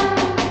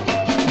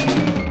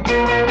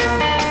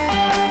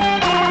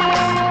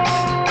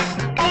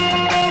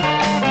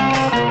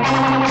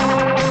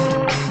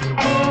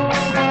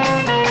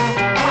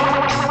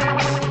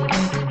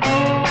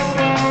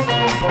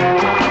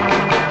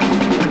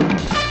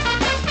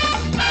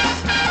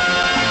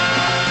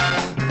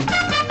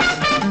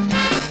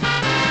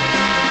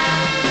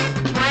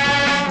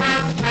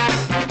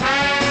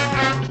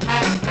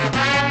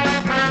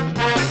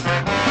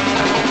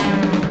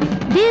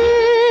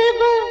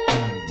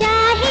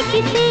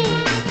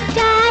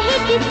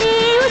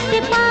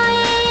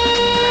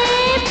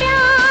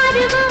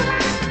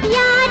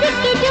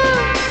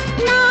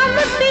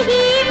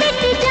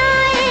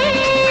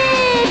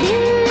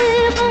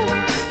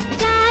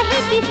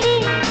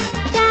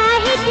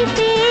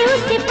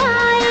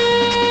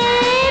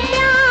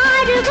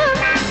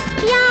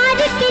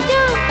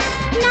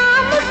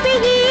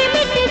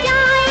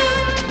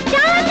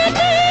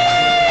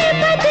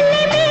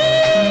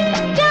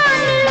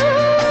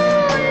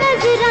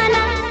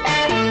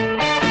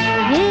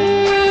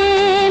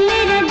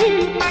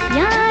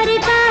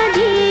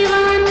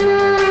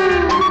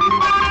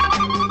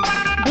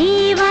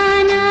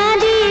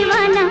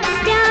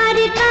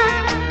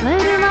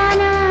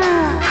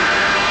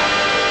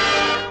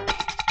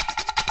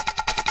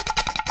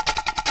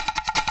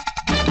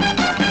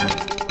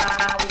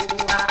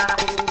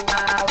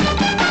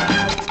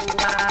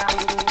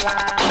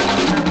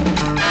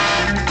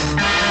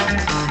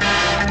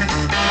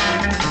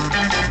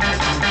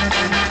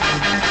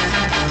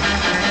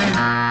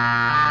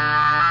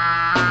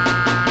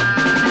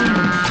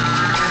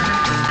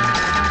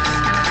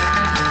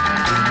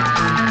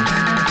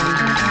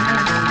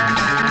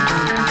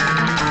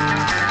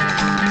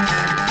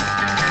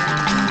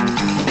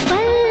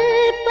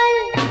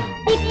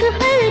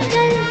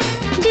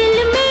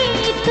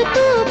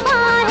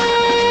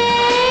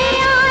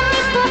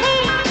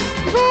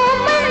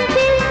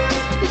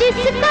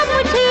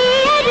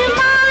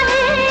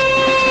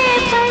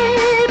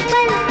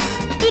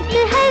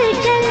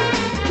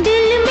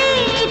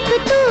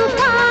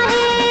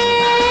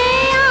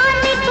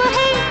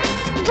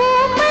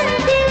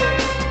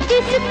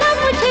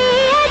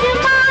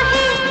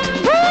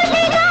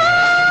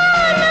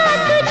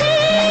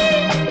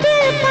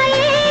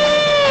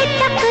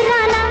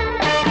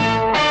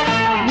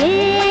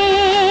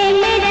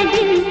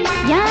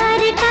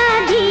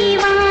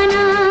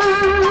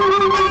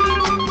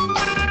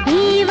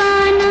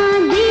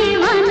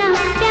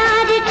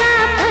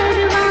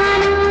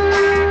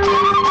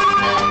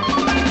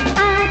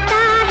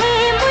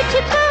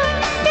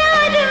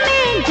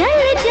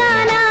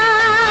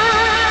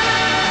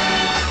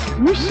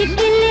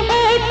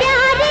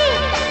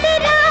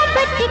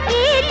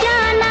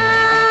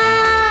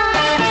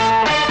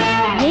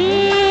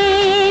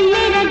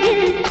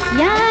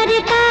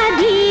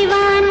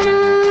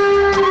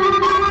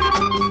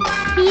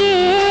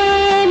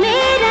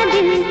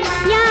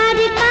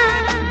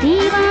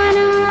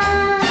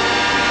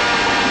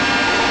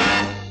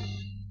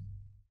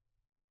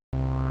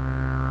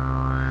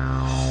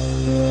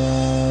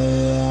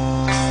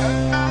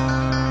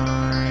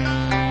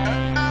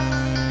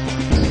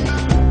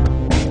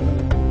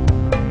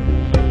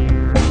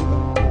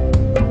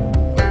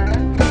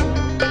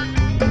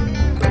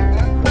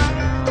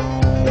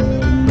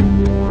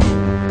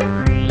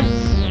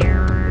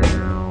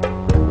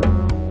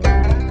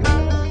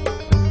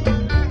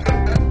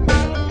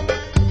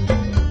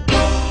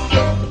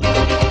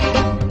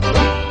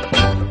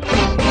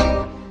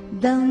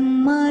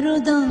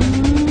 मरुदम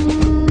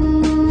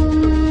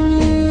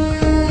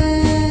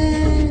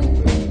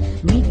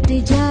मिट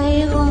जाए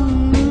गम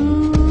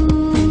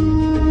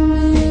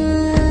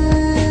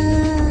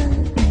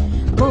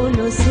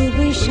बोलो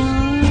सुबह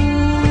शाम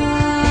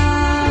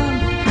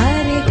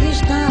हरे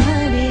कृष्णा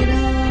हरे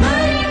राम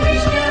हरे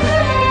कृष्णा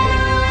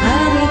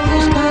हरे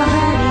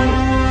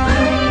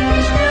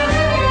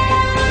राम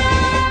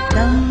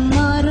दम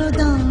मारो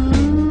दम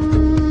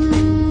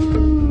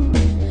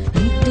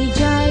मिट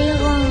जाए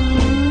गम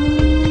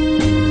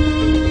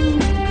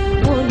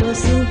बोलो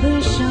सुबह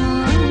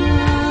शाम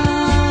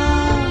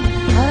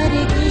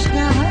हरे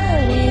कृष्णा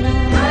हरे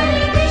राम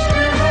हरे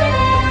कृष्णा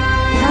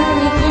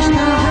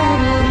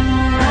हरे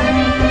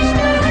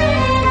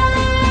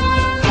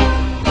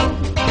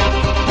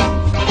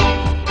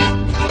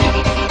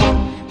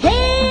हे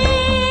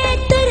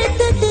तर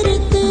तर तर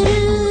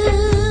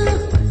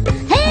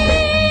हे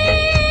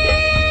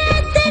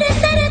तर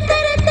तर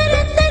तर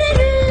तर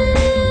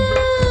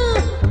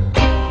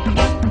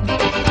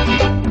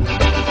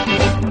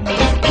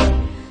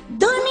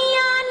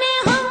दुनिया ने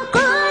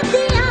हमको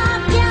दिया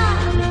क्या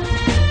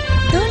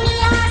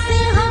दुनिया से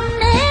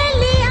हमने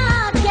लिया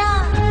क्या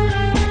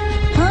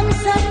हम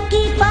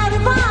सबकी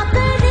परवाह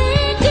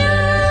करें क्या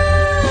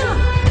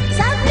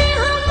सबने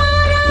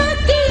हमारा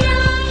किया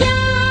क्या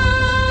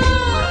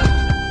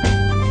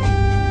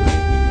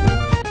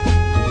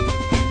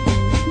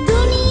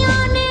दुनिया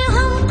ने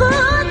हमको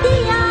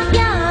दिया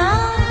क्या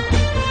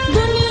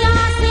दुनिया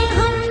से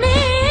हमने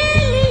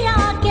लिया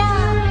क्या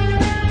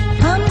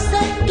हम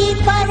सबकी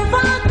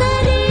परवाह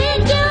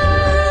करें क्या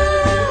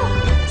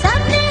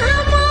सबने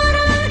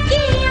हमारा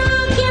किया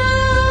क्या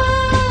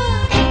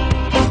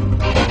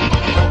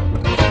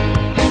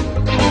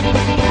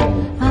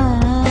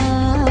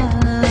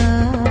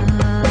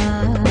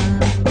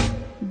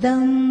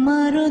दम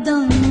मारो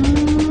दम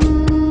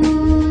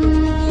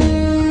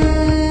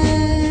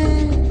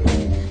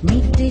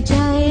मिट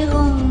जाए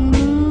गम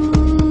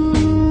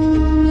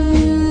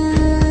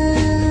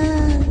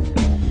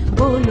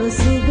बोलो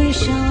सुबह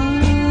शाम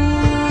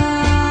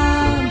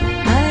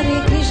हरे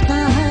कृष्णा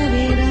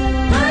हरे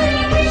राम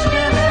हरे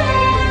कृष्णा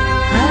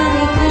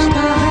हरे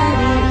राम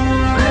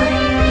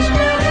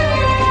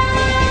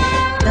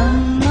दम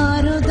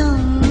मारो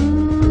दम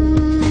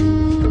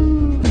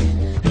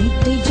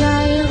मिट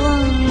जाए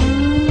गम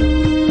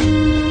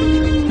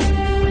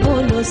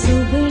बोलो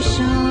सुबह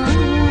शाम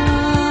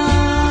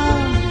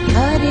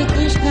हरे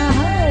कृष्णा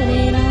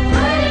हरे राम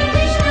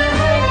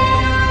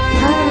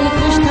हरे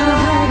कृष्णा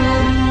हरे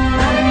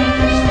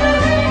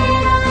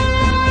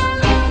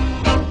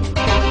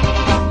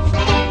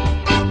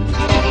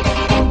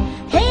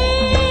हे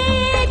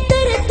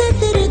तर तर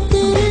तर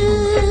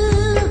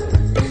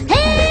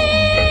हे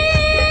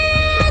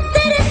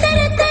तर तर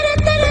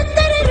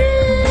तर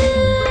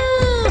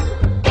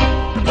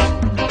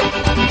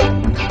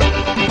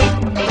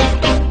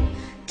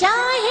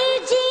चाहे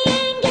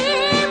जिएंगे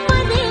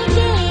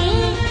मरेंगे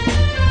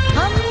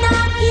हम ना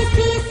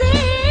किसी से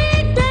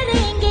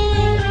डरेंगे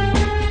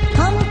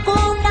हमको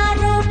ना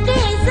रोके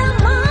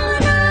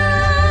ज़माना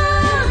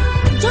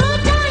जो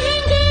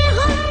चाहेंगे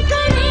हम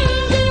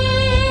करेंगे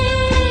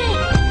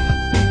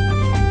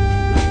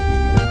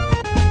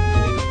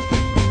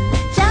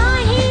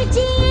चाहे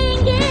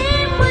जिएंगे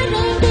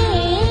मरेंगे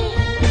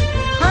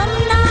हम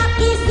ना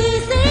किसी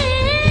से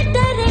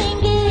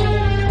डरेंगे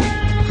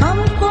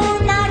हमको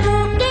ना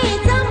रोके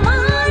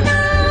ज़माना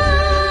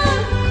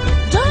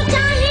जो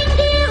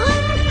चाहेंगे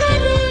हम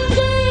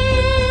करेंगे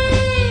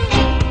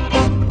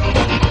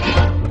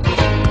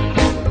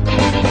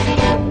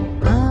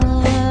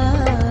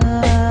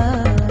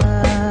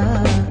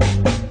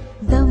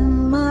दम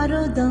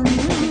मारो दम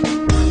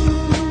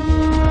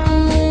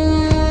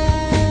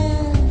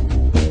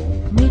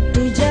मिट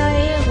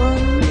जाए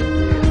गम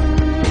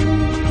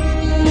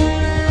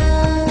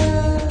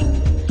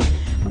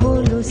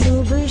बोलो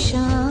सुबह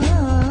शाम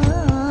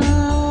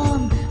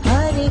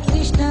हरे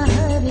कृष्णा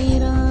हरे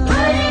राम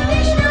हरे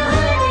कृष्णा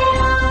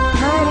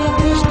हरे Ram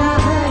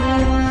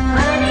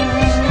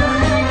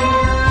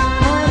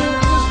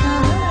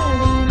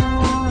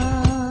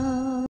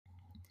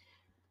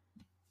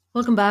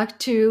Welcome back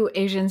to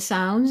Asian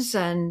Sounds,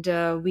 and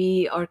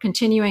we are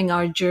continuing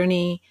our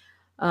journey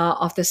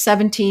of the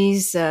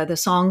 70s, the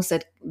songs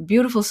that,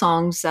 beautiful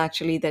songs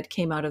actually, that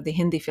came out of the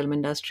Hindi film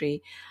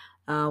industry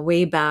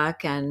way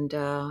back, and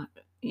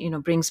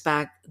brings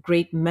back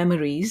great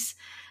memories.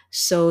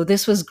 So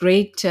this was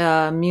great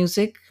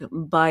music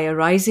by a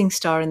rising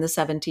star in the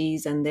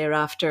 70s, and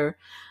thereafter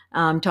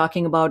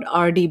talking about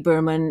R.D.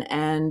 Burman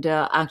and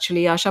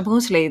actually Asha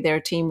Bhosle. Their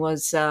team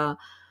was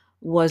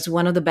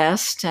one of the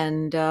best,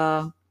 and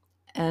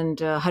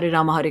Hare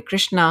Rama Hare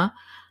Krishna,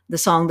 the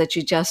song that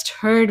you just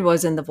heard,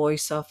 was in the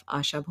voice of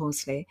Asha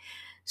Bhosle.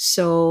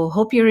 So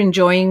hope you're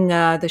enjoying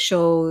the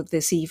show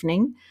this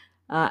evening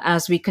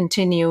as we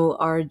continue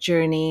our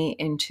journey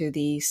into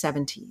the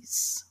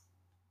 70s.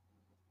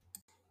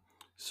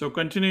 So,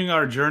 continuing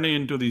our journey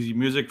into the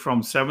music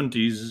from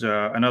 70s,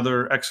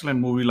 another excellent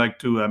movie like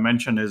to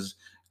mention is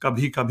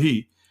Kabhi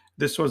Kabhi.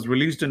 This was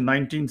released in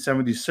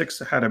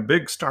 1976. It had a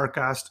big star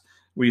cast.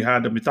 We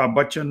had Amitabh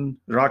Bachchan,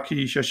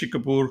 Rakhi, Shashi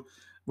Kapoor,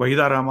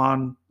 Wahida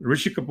Rahman,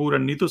 Rishi Kapoor,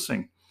 and Neetu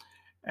Singh.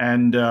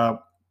 And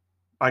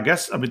I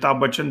guess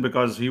Amitabh Bachchan,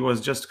 because he was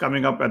just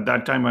coming up at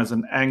that time as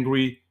an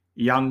angry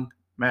young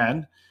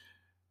man.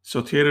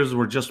 So theaters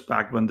were just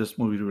packed when this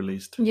movie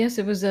released. Yes,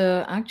 it was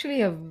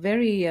actually a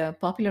very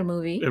popular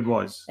movie. It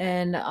was.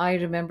 And I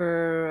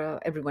remember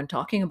everyone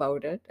talking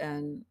about it,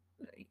 and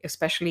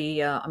especially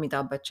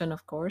Amitabh Bachchan,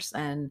 of course,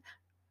 and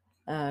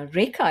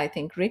Rekha. I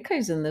think Rekha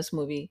is in this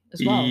movie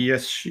as well.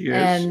 Yes, she is.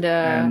 And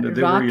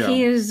they were Rakhi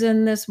young. is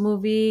in this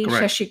movie.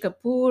 Correct. Shashi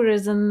Kapoor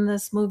is in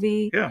this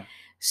movie. Yeah.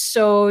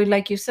 So,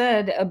 like you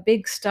said, a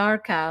big star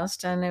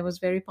cast, and it was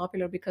very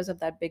popular because of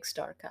that big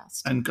star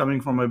cast. And coming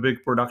from a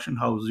big production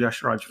house,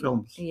 Yash Raj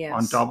Films, Yes.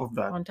 on top of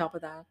that. On top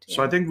of that.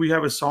 So I think we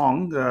have a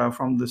song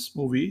from this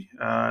movie.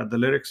 The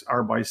lyrics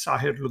are by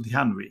Sahir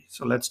Ludhianvi.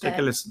 So let's take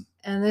a listen.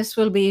 And this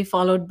will be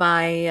followed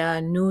by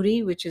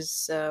Noori, which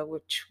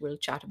we'll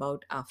chat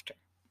about after.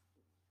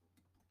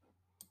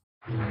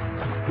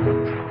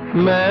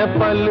 मैं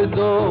पल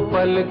दो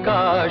पल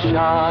का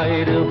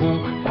शायर हूँ,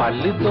 पल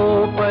दो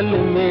पल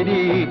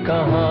मेरी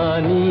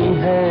कहानी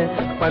है,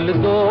 पल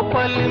दो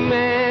पल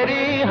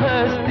मेरी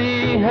हस्ती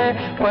है,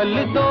 पल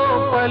दो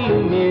पल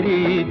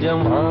मेरी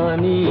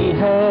जवानी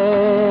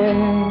है।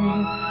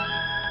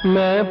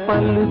 मैं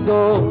पल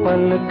दो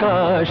पल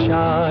का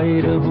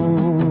शायर हूँ।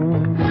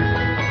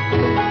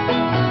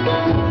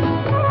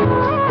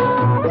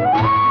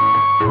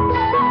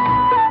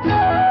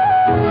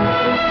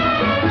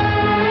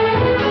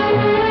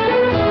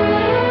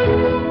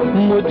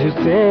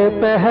 मुझसे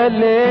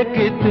पहले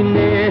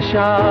कितने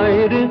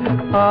शायर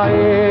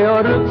आए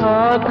और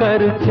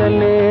आकर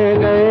चले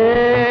गए,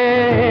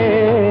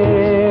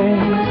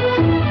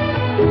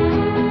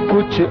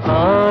 कुछ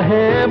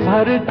आहें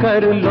भर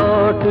कर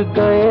लौट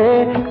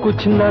गए,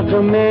 कुछ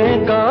नगमे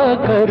गा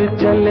कर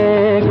चले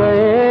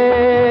गए।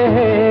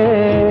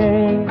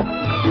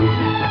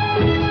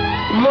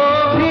 वो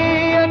भी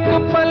एक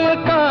पल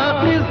का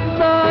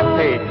किस्सा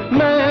थे,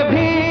 मैं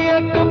भी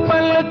एक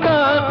पल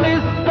का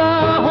किस्सा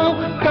हूँ,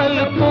 कल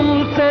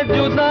तुमसे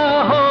जुदा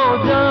हो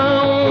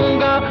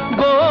जाऊंगा,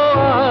 गो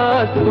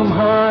आज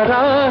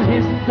तुम्हारा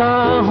हिस्सा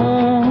हूँ।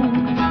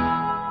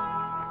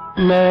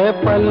 मैं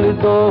पल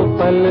दो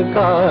पल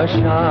का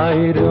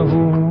शायर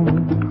हूँ।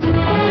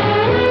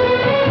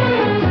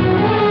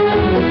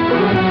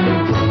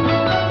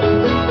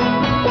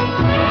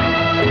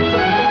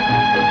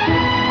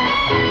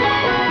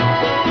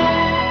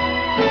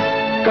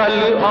 कल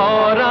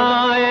और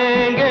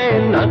आएंगे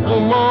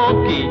नगमों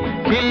की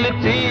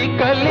खिलती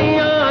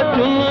कलियां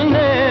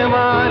चुनने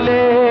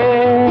वाले,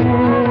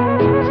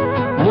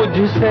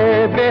 मुझसे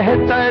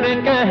बेहतर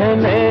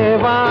कहने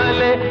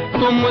वाले,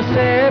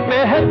 तुमसे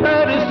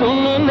बेहतर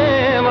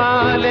सुनने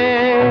वाले।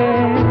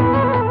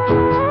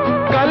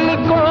 कल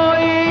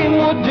कोई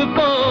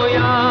मुझको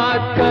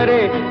याद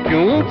करे,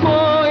 क्यों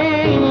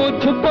कोई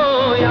मुझको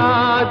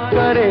याद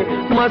करे,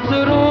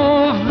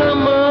 मसरूफ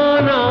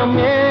ज़माना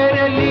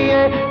मेरे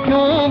लिए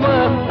क्यों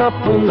वक्त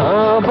अपना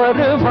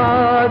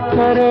बर्बाद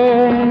करे।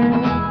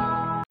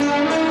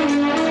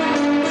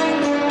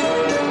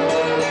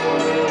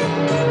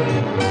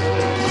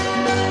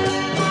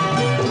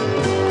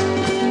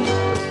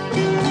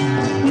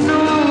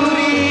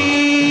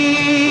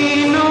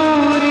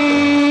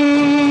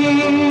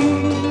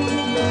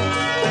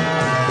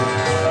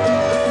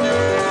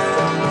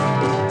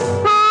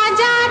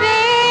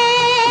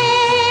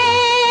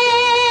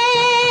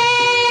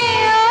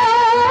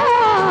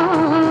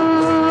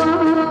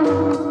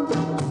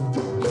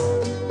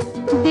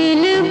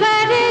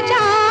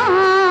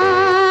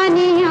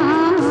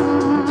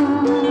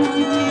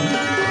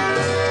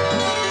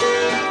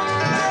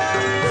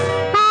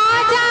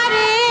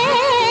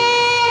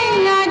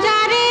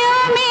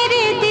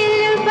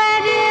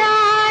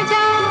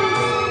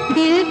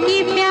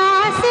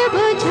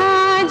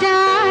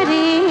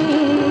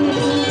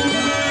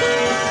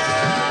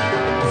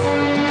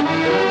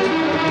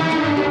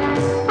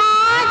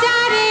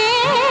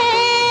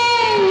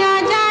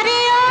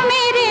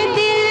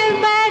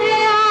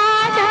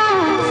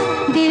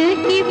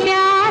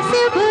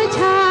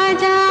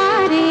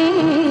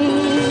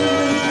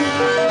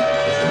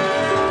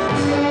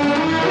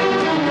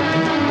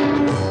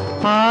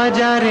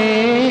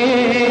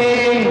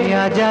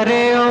 आजा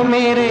रे ओ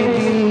मेरे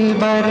दिल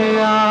बर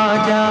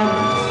आजा,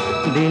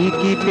 दिल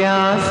की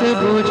प्यास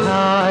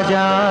बुझा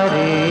जा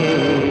रे।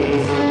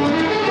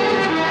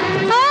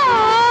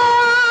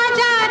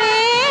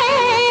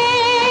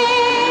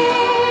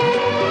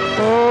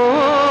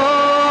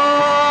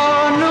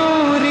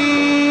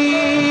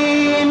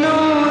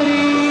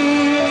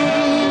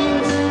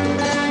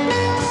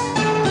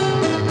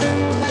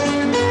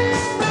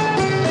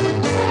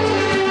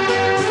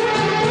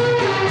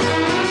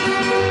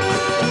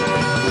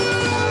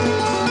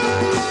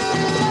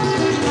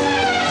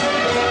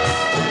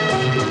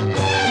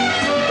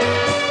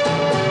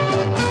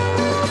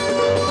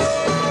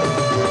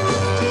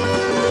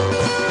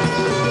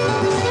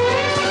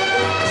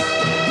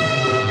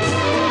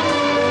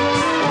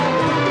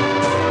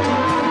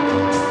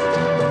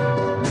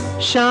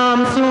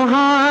 शाम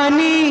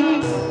सुहानी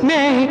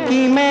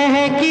महकी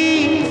महकी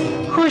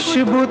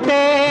खुशबू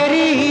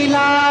तेरी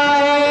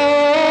लाए,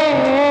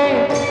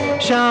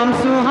 शाम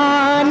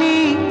सुहानी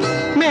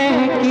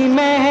महकी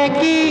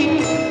महकी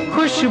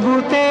खुशबू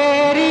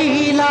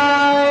तेरी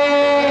लाए,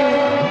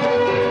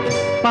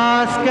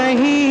 पास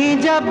कहीं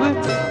जब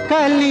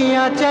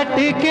कलियां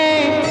चटके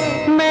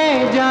मैं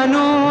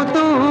जानू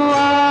तू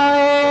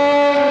आए,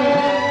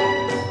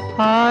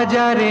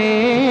 आजा रे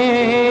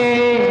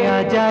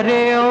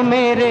ओ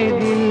मेरे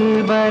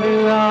दिलबर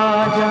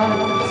आजा,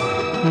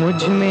 मुझ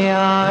में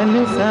आन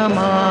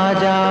समा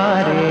जा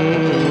रे।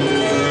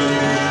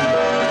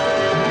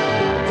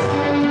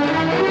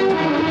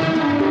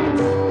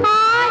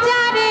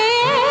 आजा रे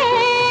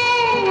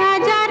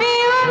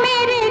ओ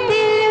मेरे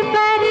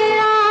दिलबर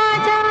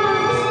आजा,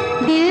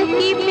 दिल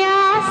की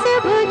प्यास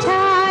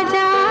बुझा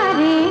जा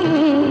रे।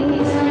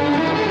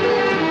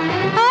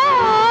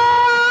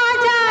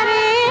 आजा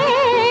रे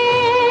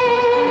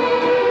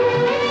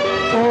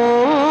ओ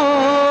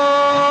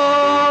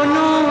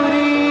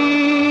नूरी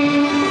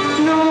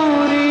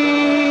नूरी।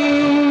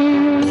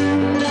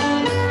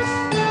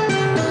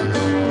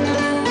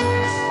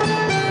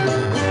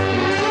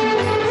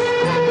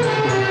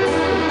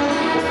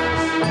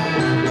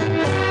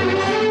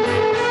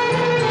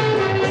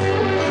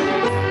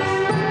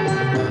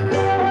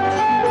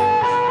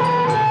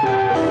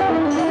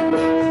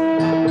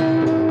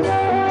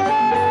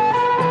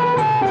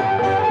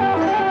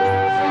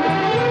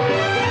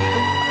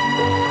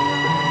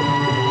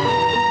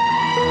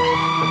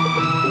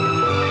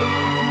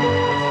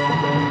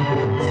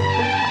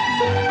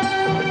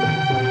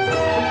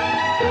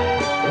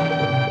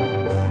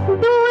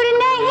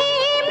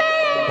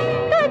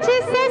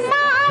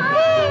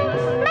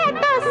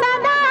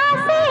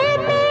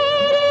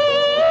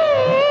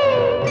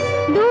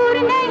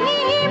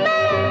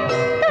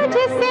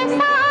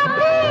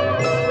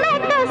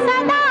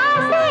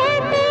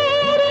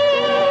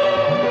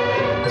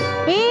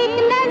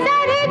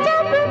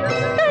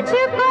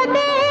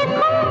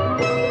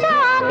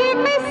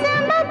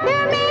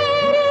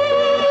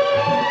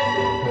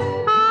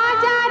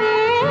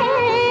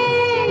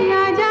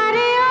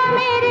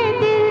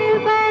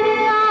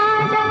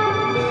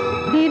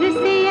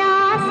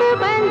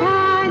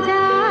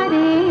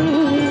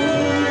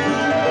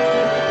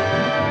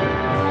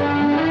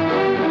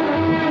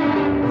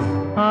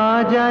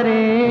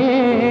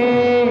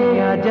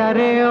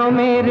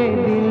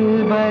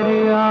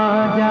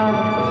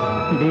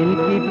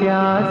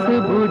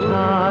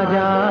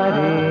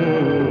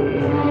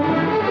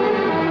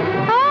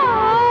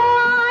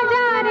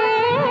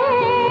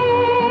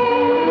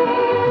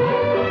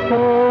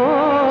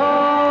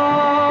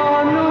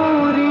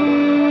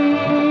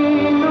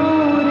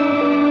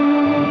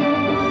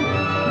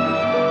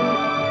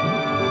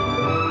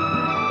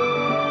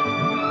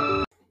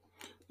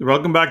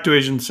 Welcome back to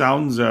Asian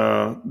Sounds.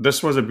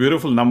 This was a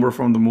beautiful number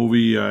from the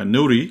movie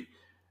Noori,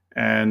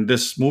 and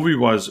this movie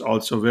was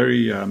also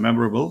very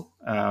memorable.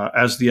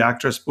 As the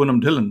actress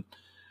Poonam Dhillon,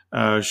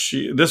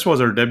 this was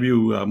her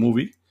debut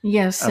movie.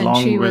 Yes, and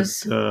Along she with,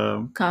 was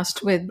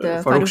cast with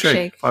Farooq Farooq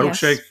Sheikh. Farooq Yes.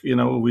 Sheikh,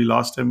 we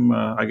lost him,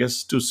 I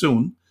guess, too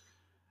soon.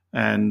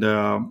 And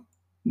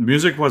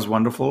music was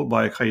wonderful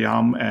by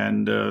Khayyam,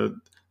 and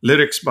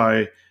lyrics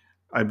by,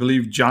 I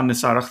believe, Jan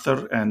Nisar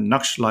Akhtar and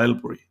Naksh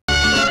Lailpuri.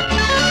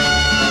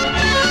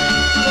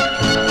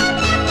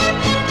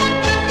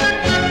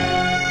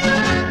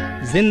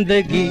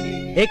 जिंदगी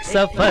एक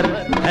सफर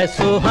है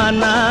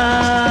सुहाना,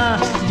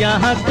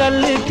 यहाँ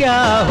कल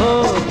क्या हो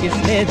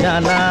किसने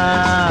जाना।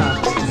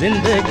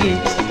 जिंदगी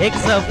एक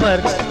सफर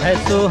है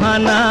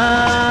सुहाना,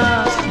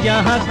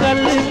 यहाँ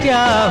कल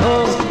क्या हो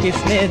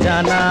किसने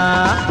जाना।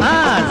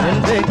 हाँ,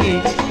 जिंदगी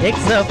एक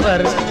सफर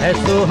है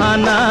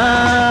सुहाना,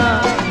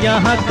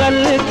 यहाँ कल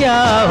क्या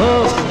हो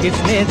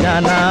किसने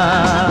जाना।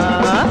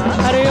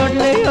 अरे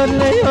ओडले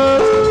ओडले ओ,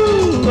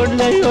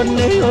 ओडले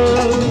ओडले ओ,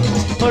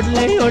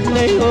 ओडले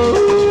ओडले ओ,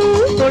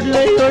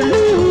 ओडले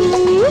ओडले ओ,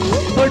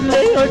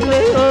 ओडले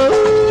ओडले ओ,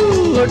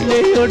 ओडले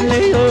ओडले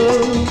ओ,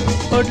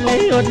 ओडले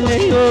ओडले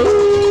ओ,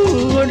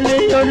 ओडले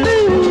ओडले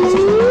ओ।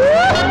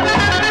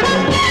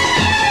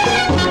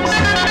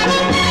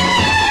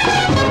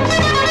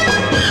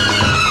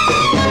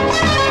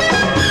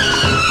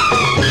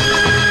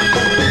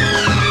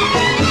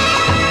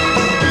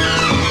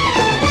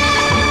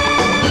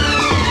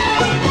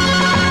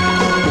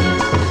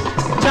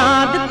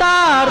 चांद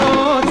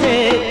तारों से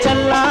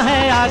चलना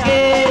है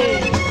आगे,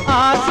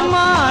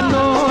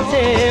 आसमानों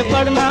से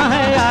बढ़ना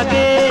है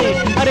आगे।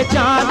 अरे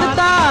चांद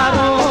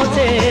तारों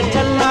से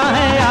चलना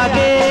है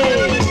आगे,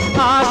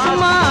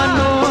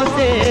 आसमानों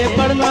से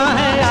बढ़ना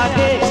है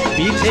आगे।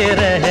 पीछे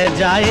रह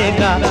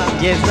जाएगा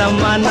ये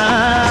ज़माना,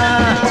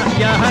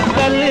 यहाँ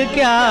कल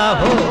क्या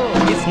हो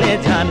किसने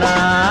जाना।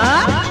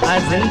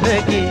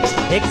 जिंदगी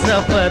एक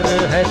सफर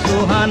है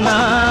सुहाना,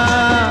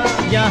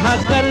 यहाँ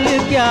कल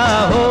क्या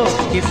हो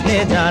किसने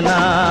जाना।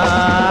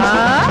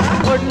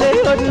 ओडले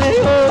ओडले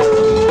ओ,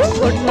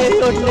 ओडले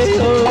ओडले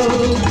ओ,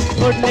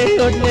 ओडले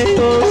ओडले ओ,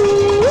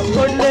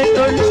 ओडले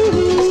ओडले ओ,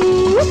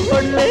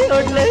 ओडले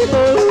ओडले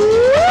हो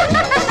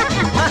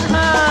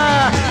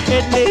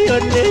ओडले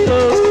ओडले हो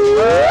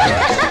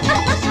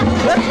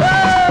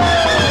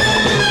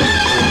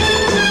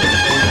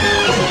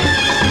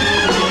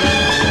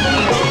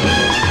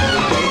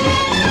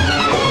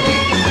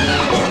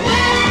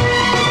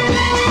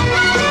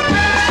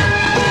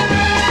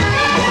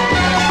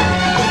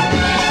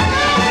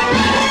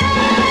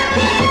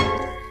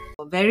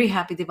Very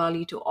happy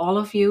Diwali to all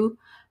of you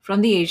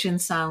from the Asian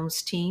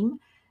Sounds team.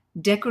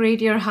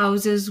 Decorate your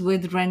houses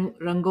with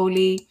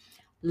rangoli,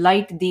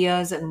 light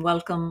diyas, and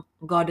welcome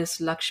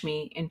Goddess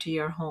Lakshmi into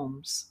your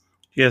homes.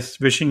 Yes,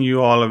 wishing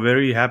you all a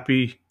very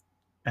happy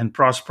and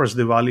prosperous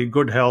Diwali,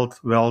 good health,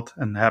 wealth,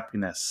 and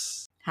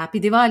happiness. Happy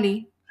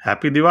Diwali!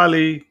 Happy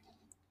Diwali!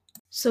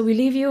 So we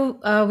leave you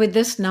with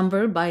this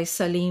number by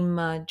Salim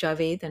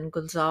Javed and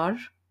Gulzar,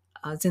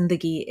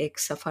 Zindagi Ek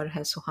Safar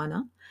Hai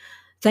Suhana.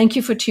 Thank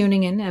you for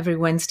tuning in every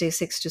Wednesday,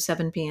 6 to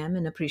 7 p.m.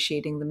 and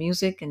appreciating the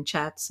music and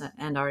chats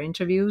and our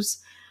interviews.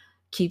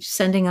 Keep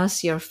sending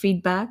us your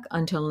feedback.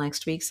 Until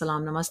next week,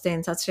 salam, namaste,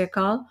 and sat sri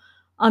akal.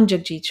 I'm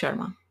Jagjit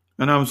Sharma.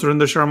 And I'm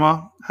Surinder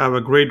Sharma. Have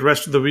a great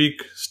rest of the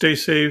week. Stay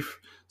safe,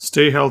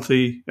 stay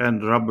healthy,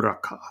 and Rab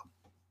Rakha.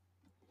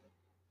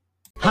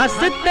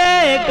 हंसते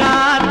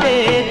गाते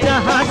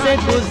जहाँ से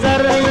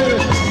गुजर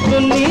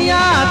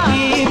दुनिया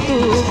की तू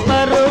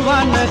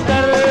परवाह न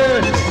कर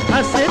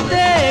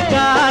हंसते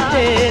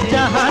गाते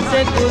जहाँ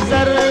से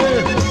गुजर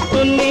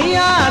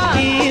दुनिया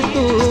की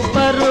तू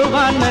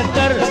परवाह न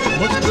कर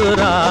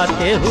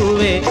मुस्कुराते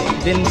हुए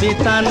दिन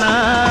बिताना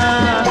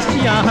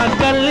यहाँ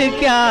कल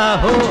क्या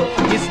हो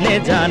किसने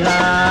जाना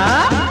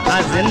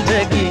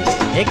जिंदगी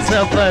एक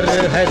सफर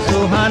है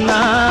सुहाना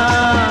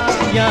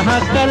यहाँ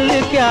कल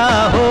क्या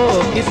हो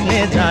किसने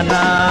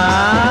जाना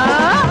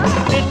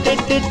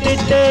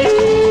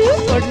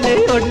ओडले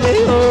ओडले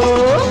हो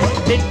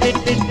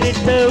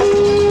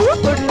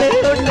ओडले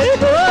ओडले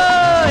हो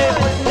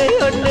ओडले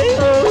ओडले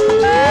हो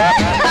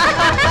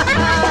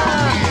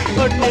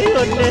ओडले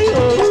ओडले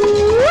हो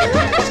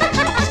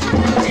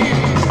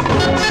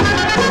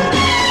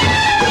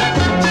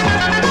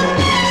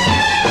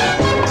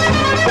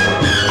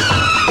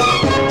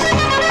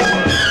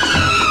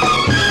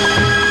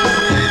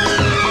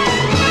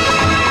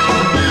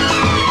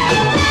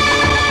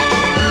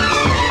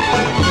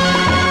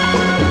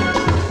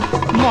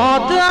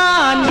मौत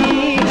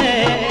आनी है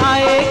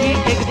आएगी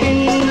एक दिन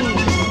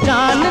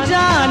जान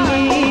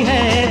जानी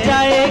है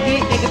जाएगी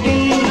एक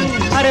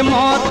दिन अरे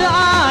मौत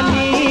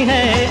आनी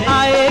है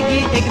आएगी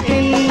एक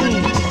दिन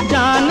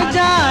जान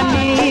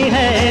जानी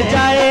है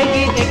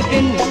जाएगी एक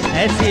दिन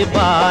ऐसी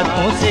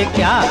बातों से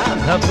क्या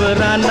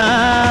घबराना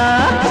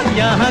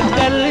यहाँ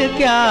कल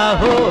क्या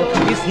हो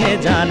किसने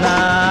जाना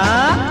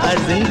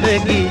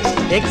जिंदगी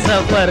एक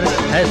सफर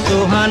है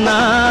सुहाना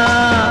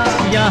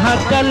यहाँ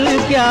कल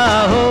क्या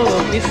हो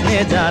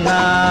किसने जाना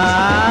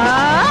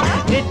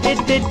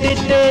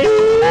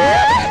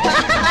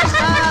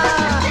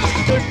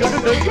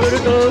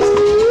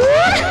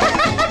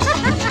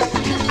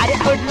अरे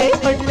ओडले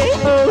ओडले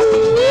हो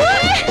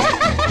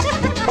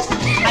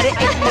अरे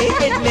इडले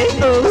इडले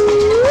हो